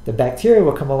 the bacteria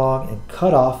will come along and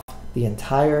cut off the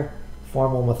entire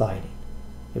formyl methionine.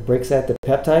 It breaks at the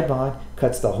peptide bond,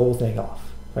 cuts the whole thing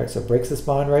off. Right? So it breaks this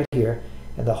bond right here,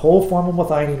 and the whole formyl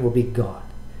methionine will be gone.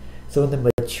 So in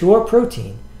the mature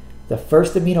protein, the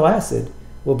first amino acid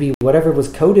will be whatever was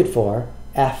coded for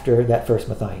after that first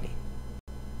methionine.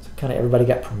 So kind of everybody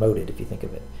got promoted if you think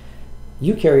of it.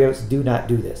 Eukaryotes do not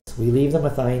do this. We leave the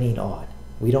methionine on.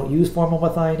 We don't use formyl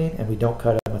methionine, and we don't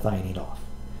cut a methionine off.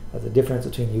 That's the difference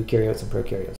between eukaryotes and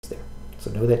prokaryotes there.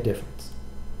 So know that difference.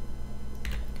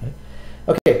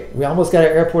 Okay, we almost got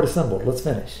our airport assembled. Let's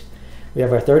finish. We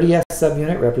have our 30S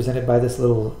subunit represented by this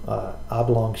little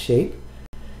oblong shape.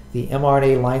 The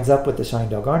mRNA lines up with the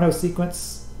Shine-Dalgarno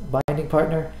sequence binding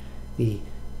partner. The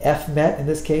F-met in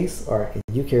this case, or in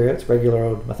eukaryotes, regular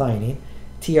old methionine.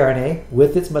 tRNA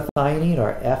with its methionine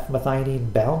or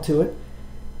F-methionine bound to it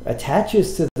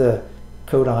attaches to the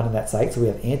codon in that site. So we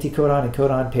have anticodon and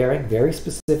codon pairing, very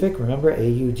specific. Remember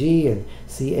AUG and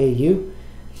CAU.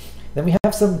 Then we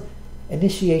have some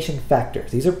initiation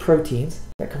factors. These are proteins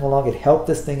that come along and help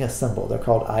this thing assemble. They're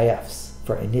called IFs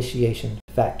for initiation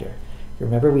factor.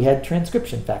 Remember we had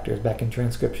transcription factors back in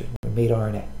transcription. We made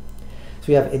RNA. So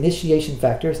we have initiation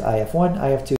factors, IF1,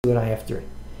 IF2, and IF3.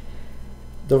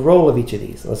 The role of each of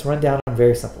these, let's run down them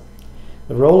very simple.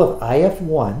 The role of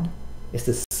IF1 is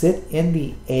to sit in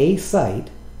the A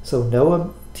site so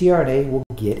no tRNA will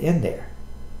get in there.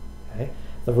 Okay?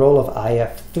 The role of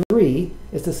IF3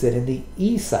 is to sit in the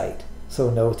E site so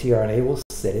no tRNA will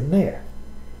sit in there.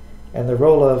 And the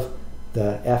role of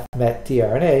the F-met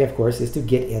tRNA, of course, is to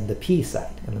get in the P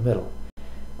site in the middle.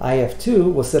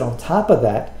 IF2 will sit on top of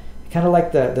that, kind of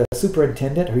like the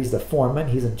superintendent, or he's the foreman,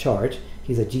 he's in charge.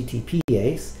 He's a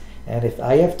GTPase. And if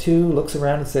IF2 looks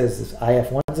around and says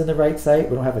IF1's in the right site,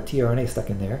 we don't have a tRNA stuck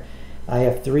in there.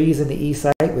 IF3's in the E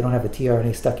site, we don't have a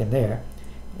tRNA stuck in there.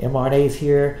 mRNA's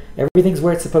here, everything's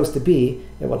where it's supposed to be.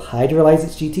 It will hydrolyze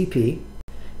its GTP,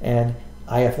 and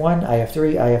IF1,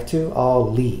 IF3, IF2 all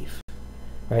leave.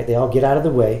 Right? They all get out of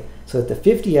the way so that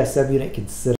the 50S subunit can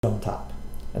sit on top.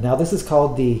 And now this is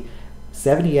called the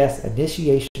 70S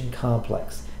initiation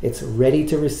complex. It's ready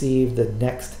to receive the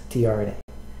next tRNA.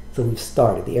 So we've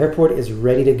started. The airport is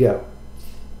ready to go.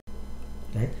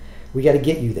 Okay? We got to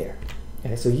get you there.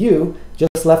 Okay? So you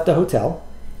just left the hotel.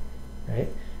 Right?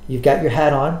 You've got your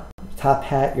hat on, top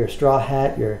hat, your straw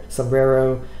hat, your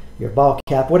sombrero, your ball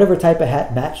cap, whatever type of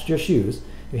hat matched your shoes.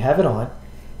 You have it on,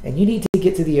 and you need to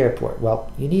get to the airport.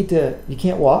 Well, you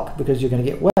can't walk because you're going to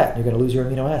get wet. You're going to lose your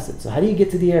amino acids. So how do you get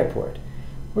to the airport?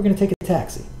 We're going to take a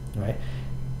taxi, right?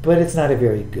 But it's not a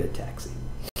very good taxi.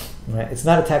 Right? It's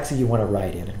not a taxi you want to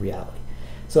ride in reality.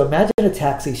 So imagine a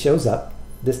taxi shows up.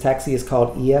 This taxi is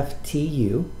called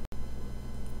EFTU.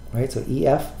 Right? So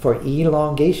EF for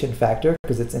elongation factor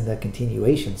because it's in the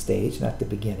continuation stage, not the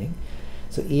beginning.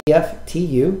 So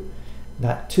EFTU,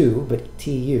 not 2, but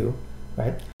TU,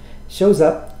 right? Shows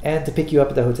up and to pick you up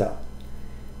at the hotel.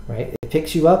 Right? It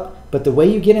picks you up, but the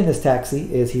way you get in this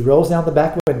taxi is he rolls down the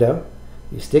back window,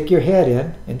 you stick your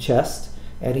head in chest,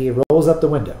 and he rolls up the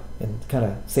window and kind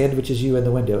of sandwiches you in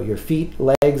the window. Your feet,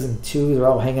 legs, and shoes are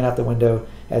all hanging out the window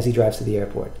as he drives to the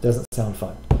airport. Doesn't sound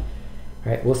fun. All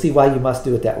right, we'll see why you must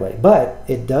do it that way. But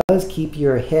it does keep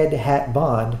your head-hat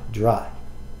bond dry.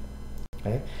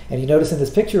 Okay? And you notice in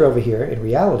this picture over here, in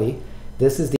reality,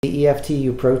 this is the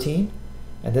EFTU protein,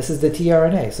 and this is the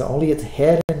tRNA. So only its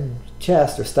head and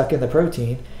chest are stuck in the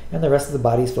protein, and the rest of the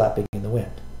body is flapping in the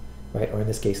wind, right? Or in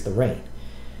this case, the rain.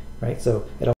 Right? So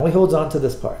it only holds on to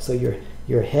this part. So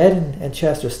your head and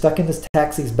chest are stuck in this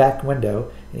taxi's back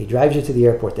window, and he drives you to the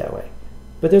airport that way.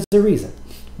 But there's a reason.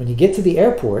 When you get to the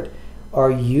airport, are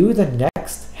you the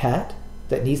next hat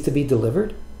that needs to be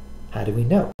delivered? How do we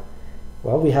know?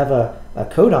 Well, we have a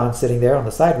codon sitting there on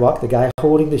the sidewalk, the guy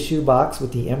holding the shoe box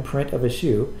with the imprint of a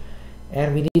shoe,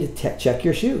 and we need to check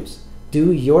your shoes.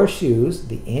 Do your shoes,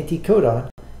 the anticodon,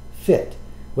 fit?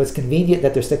 Well, it's convenient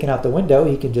that they're sticking out the window.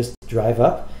 He can just drive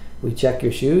up. We check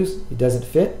your shoes. It doesn't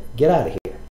fit. Get out of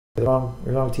here. The wrong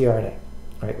tRNA.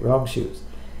 right? Wrong shoes.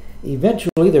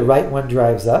 Eventually, the right one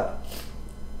drives up.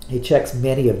 He checks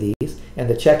many of these, and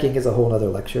the checking is a whole other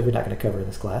lecture we're not going to cover in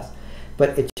this class.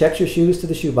 But it checks your shoes to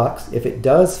the shoebox. If it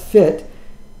does fit,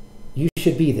 you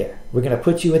should be there. We're going to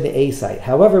put you in the A site.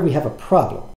 However, we have a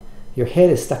problem. Your head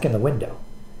is stuck in the window,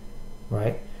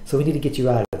 right? So we need to get you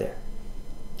out of there.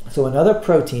 So another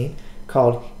protein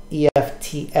called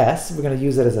EFTS, we're going to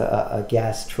use it as a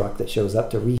gas truck that shows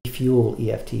up to refuel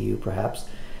EFTU perhaps.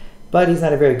 But he's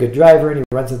not a very good driver, and he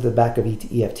runs into the back of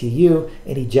EFTU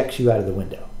and ejects you out of the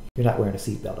window. You're not wearing a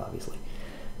seatbelt, obviously.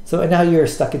 So now you're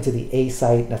stuck into the A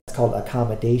site. That's called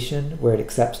accommodation, where it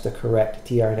accepts the correct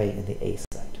tRNA in the A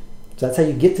site. So that's how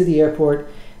you get to the airport,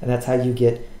 and that's how you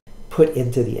get put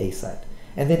into the A site.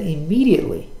 And then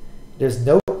immediately, there's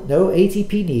no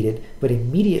ATP needed, but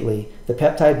immediately the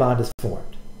peptide bond is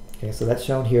formed. Okay, so that's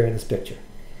shown here in this picture.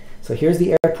 So here's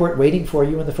the airport waiting for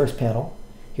you in the first panel.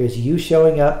 Here's you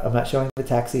showing up. I'm not showing the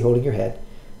taxi holding your head,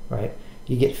 right?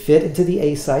 You get fit into the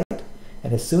A site,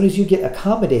 and as soon as you get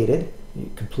accommodated, you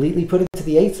completely put into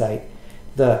the A site,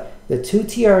 the two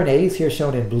tRNAs here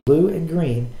shown in blue and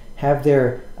green have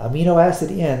their amino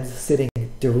acid ends sitting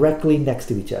directly next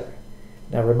to each other.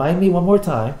 Now remind me one more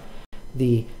time,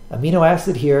 the amino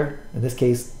acid here, in this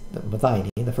case the methionine,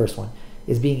 the first one,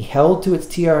 is being held to its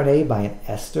tRNA by an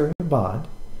ester bond,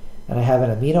 and I have an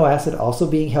amino acid also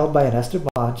being held by an ester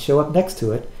bond show up next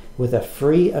to it with a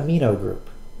free amino group.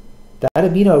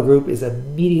 That amino group is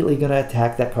immediately going to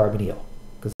attack that carbonyl,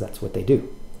 because that's what they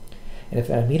do. And if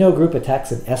an amino group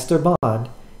attacks an ester bond,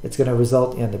 it's going to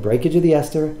result in the breakage of the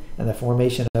ester and the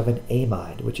formation of an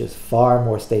amide, which is far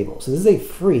more stable. So this is a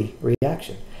free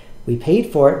reaction. We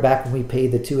paid for it back when we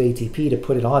paid the 2 ATP to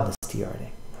put it on this tRNA.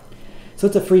 So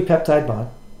it's a free peptide bond.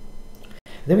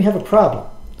 Then we have a problem,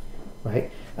 right?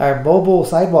 Our mobile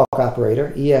sidewalk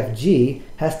operator, EFG,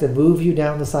 has to move you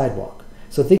down the sidewalk.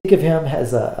 So think of him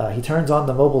as he turns on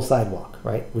the mobile sidewalk,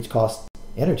 right? Which costs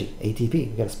energy, ATP.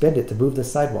 We've got to spend it to move the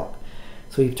sidewalk.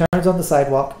 So he turns on the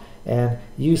sidewalk, and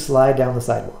you slide down the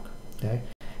sidewalk, okay?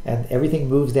 And everything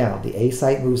moves down. The A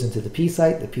site moves into the P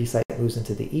site moves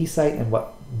into the E site, and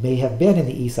what may have been in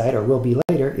the E site or will be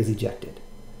later is ejected.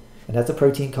 And that's a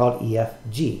protein called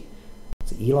EFG.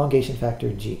 It's elongation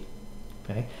factor G.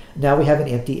 Okay? Now we have an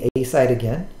empty A site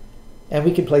again, and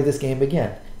we can play this game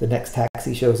again. The next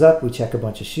taxi shows up, we check a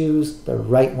bunch of shoes, the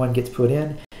right one gets put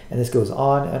in, and this goes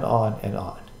on and on and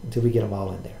on until we get them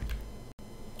all in there.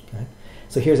 Okay?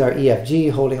 So here's our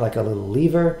EFG holding like a little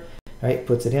lever, right?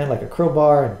 Puts it in like a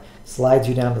crowbar and slides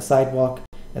you down the sidewalk,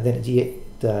 and then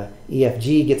the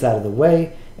EFG gets out of the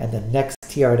way, and the next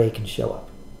tRNA can show up.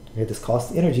 Okay? This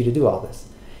costs energy to do all this.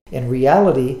 In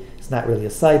reality, it's not really a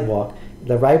sidewalk.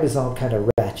 The ribosome kind of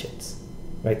ratchets,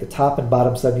 right? The top and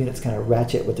bottom subunits kind of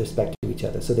ratchet with respect to each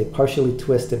other. So they partially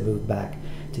twist and move back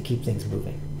to keep things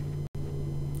moving.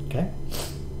 Okay?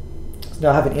 So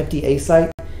now I have an empty A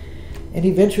site, and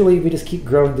eventually we just keep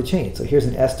growing the chain. So here's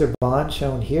an ester bond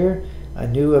shown here. A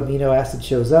new amino acid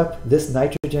shows up. This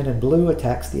nitrogen in blue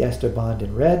attacks the ester bond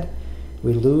in red.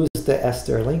 We lose the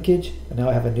ester linkage, and now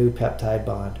I have a new peptide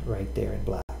bond right there in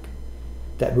black.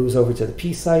 That moves over to the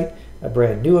P site. A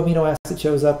brand new amino acid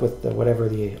shows up with whatever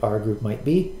the R group might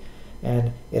be,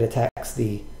 and it attacks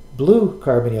the blue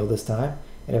carbonyl this time,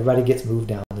 and everybody gets moved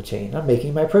down the chain. I'm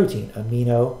making my protein,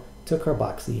 amino to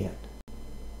carboxy end.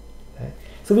 Okay?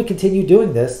 So we continue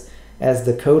doing this as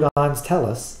the codons tell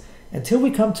us until we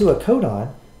come to a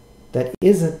codon that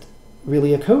isn't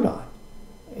really a codon.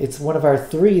 It's one of our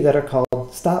 3 that are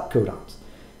called stop codons.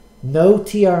 No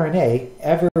tRNA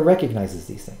ever recognizes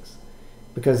these things,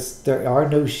 because there are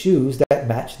no shoes that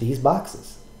match these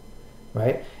boxes,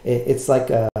 right? It's like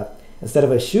instead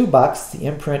of a shoe box, the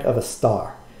imprint of a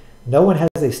star. No one has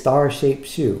a star-shaped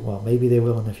shoe. Well, maybe they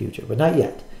will in the future, but not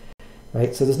yet,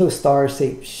 right? So there's no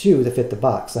star-shaped shoe that fit the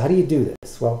box. So how do you do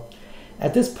this? Well,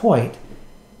 at this point,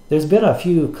 there's been a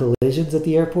few collisions at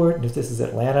the airport, and if this is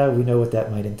Atlanta, we know what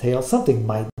that might entail. Something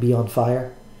might be on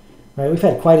fire, right? We've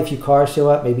had quite a few cars show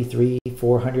up, maybe 300-400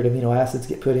 amino acids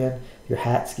get put in. Your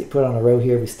hats get put on a row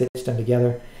here. We stitched them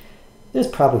together. There's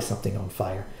probably something on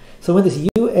fire. So when this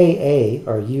UAA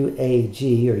or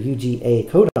UAG or UGA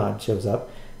codon shows up,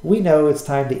 we know it's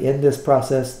time to end this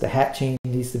process. The hat chain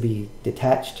needs to be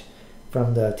detached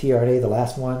from the tRNA, the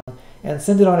last one, and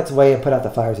send it on its way and put out the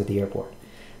fires at the airport.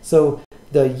 So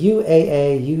the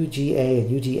UAA, UGA, and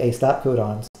UGA stop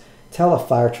codons tell a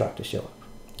fire truck to show up.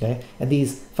 Okay? And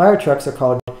these fire trucks are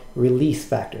called release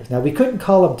factors. Now, we couldn't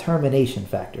call them termination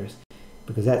factors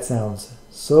because that sounds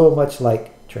so much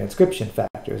like transcription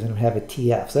factors and would have a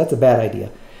TF. So that's a bad idea.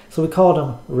 So we called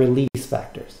them release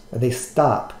factors, and they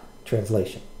stop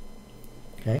translation.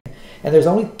 Okay, and there's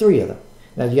only 3 of them.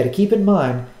 Now you got to keep in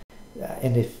mind,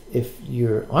 and if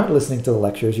you aren't listening to the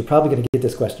lectures, you're probably going to get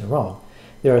this question wrong.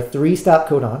 There are 3 stop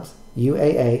codons: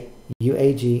 UAA,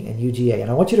 UAG, and UGA.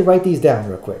 And I want you to write these down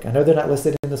real quick. I know they're not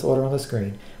listed in this order on the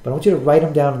screen, but I want you to write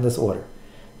them down in this order,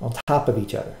 on top of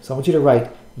each other. So I want you to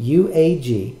write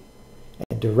UAG,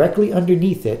 and directly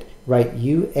underneath it, write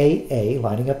UAA,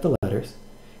 lining up the letters,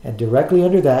 and directly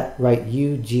under that, write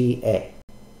UGA.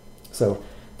 So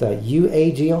the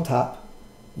UAG on top,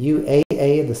 UAA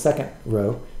in the second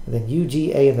row, and then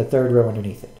UGA in the third row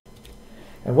underneath it.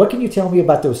 And what can you tell me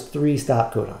about those 3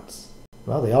 stop codons?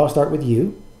 Well, they all start with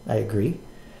U. I agree.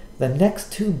 The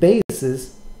next 2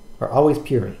 bases are always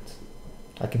purines.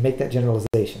 I can make that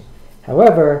generalization.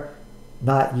 However,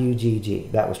 not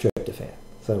UGG. That was tryptophan.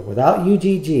 So without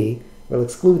UGG, we'll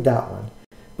exclude that one.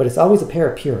 But it's always a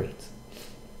pair of purines.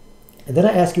 And then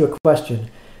I ask you a question.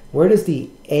 Where does the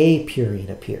A purine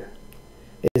appear?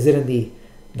 Is it in the,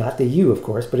 not the U of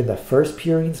course, but in the first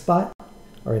purine spot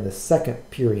or in the second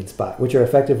purine spot, which are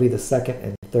effectively the second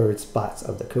and third spots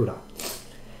of the codon?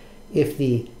 If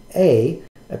the A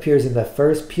appears in the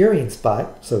first purine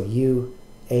spot, so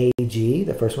UAG,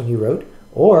 the first one you wrote,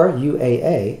 or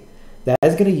UAA, that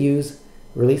is going to use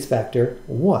release factor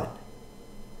 1.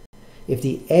 If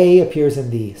the A appears in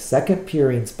the second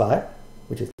purine spot,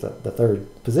 which is the third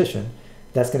position,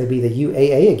 that's going to be the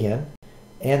UAA again,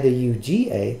 and the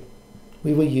UGA,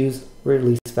 we will use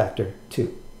release factor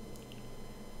 2.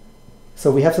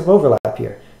 So we have some overlap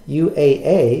here.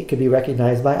 UAA could be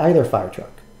recognized by either fire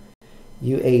truck.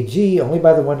 UAG only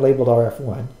by the one labeled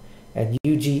RF1, and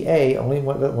UGA only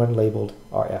the one labeled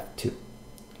RF2.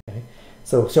 Okay?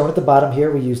 So shown at the bottom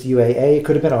here, we used UAA. It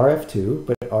could have been RF2,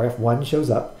 but RF1 shows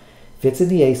up, fits in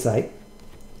the A site,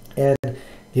 and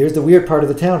here's the weird part of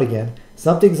the town again.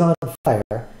 Something's on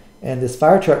fire, and this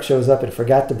fire truck shows up and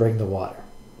forgot to bring the water.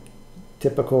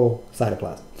 Typical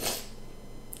cytoplasm.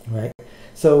 Right?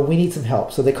 So we need some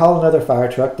help. So they call another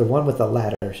fire truck. The one with the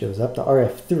ladder shows up, the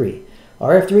RF3.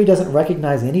 RF3 doesn't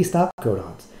recognize any stop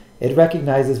codons. It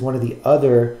recognizes one of the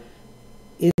other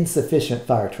insufficient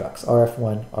fire trucks,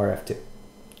 RF1, RF2.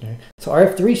 Okay? So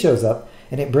RF3 shows up,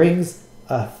 and it brings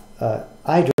a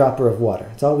eyedropper of water.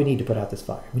 That's all we need to put out this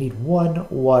fire. We need 1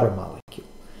 water molecule.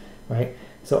 Right?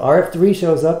 So RF3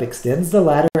 shows up, extends the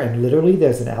ladder, and literally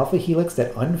there's an alpha helix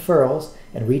that unfurls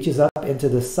and reaches up into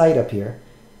the site up here,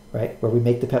 right, where we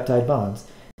make the peptide bonds.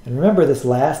 And remember, this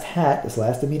last hat, this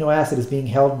last amino acid is being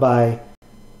held by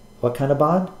what kind of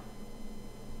bond?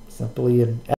 Simply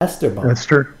an ester bond.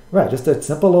 Ester. Right, just a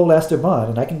simple old ester bond.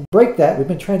 And I can break that. We've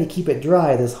been trying to keep it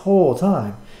dry this whole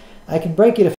time. I can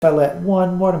break it if I let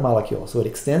 1 water molecule. So it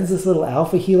extends this little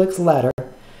alpha helix ladder,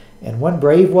 and 1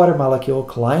 brave water molecule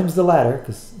climbs the ladder,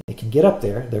 because it can get up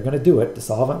there. They're going to do it. The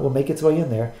solvent will make its way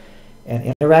in there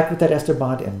and interact with that ester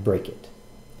bond and break it.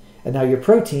 And now your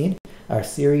protein, our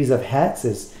series of hats,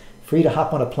 is free to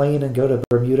hop on a plane and go to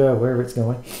Bermuda or wherever it's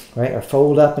going, right? Or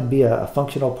fold up and be a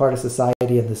functional part of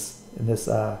society in this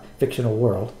fictional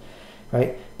world,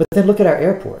 right? But then look at our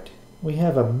airport. We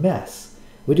have a mess.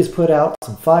 We just put out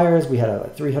some fires. We had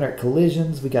like 300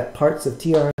 collisions. We got parts of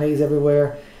tRNAs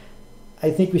everywhere. I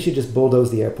think we should just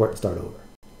bulldoze the airport and start over.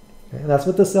 Okay? And that's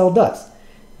what the cell does,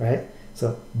 right?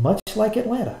 So much like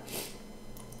Atlanta.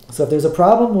 So if there's a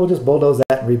problem, we'll just bulldoze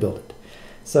that and rebuild it.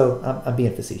 So I'm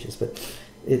being facetious, but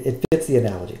it fits the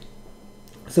analogy.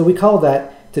 So we call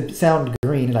that, to sound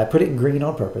green, and I put it in green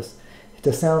on purpose,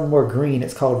 to sound more green,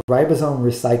 it's called ribosome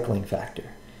recycling factor.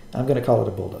 I'm going to call it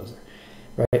a bulldozer.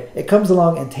 Right? It comes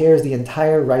along and tears the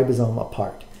entire ribosome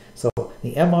apart. So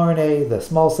the mRNA, the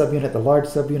small subunit, the large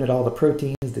subunit, all the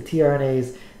proteins, the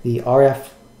tRNAs, the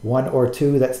RF1 or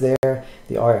 2 that's there,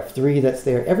 the RF3 that's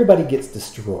there, everybody gets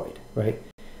destroyed, right?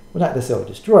 Well, not necessarily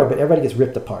destroyed, but everybody gets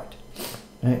ripped apart.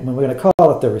 Right? And we're going to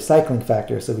call it the recycling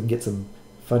factor so we can get some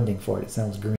funding for it. It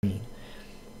sounds green.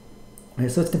 Right?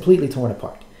 So it's completely torn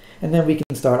apart. And then we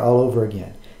can start all over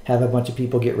again. Have a bunch of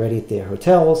people get ready at their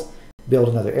hotels, build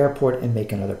another airport, and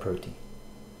make another protein.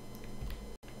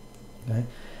 Okay?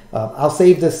 I'll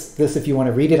save this if you want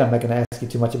to read it. I'm not going to ask you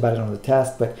too much about it on the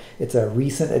test, but it's a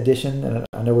recent addition, and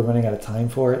I know we're running out of time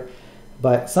for it.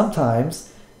 But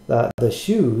sometimes the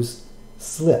shoes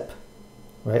slip,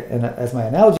 right? And as my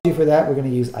analogy for that, we're going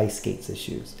to use ice skates as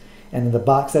shoes. And the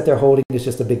box that they're holding is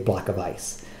just a big block of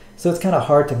ice. So it's kind of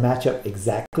hard to match up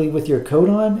exactly with your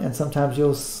codon, and sometimes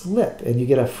you'll slip and you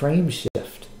get a frame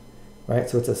shift, right?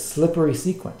 So it's a slippery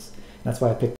sequence. That's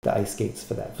why I picked the ice skates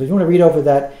for that. So if you want to read over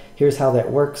that, here's how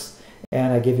that works.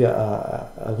 And I give you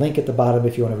a link at the bottom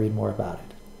if you want to read more about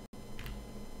it.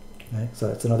 Okay? So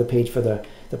it's another page for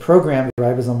the program, the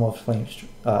ribosomal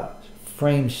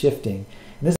frame shifting.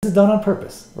 And this is done on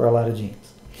purpose for a lot of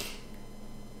genes.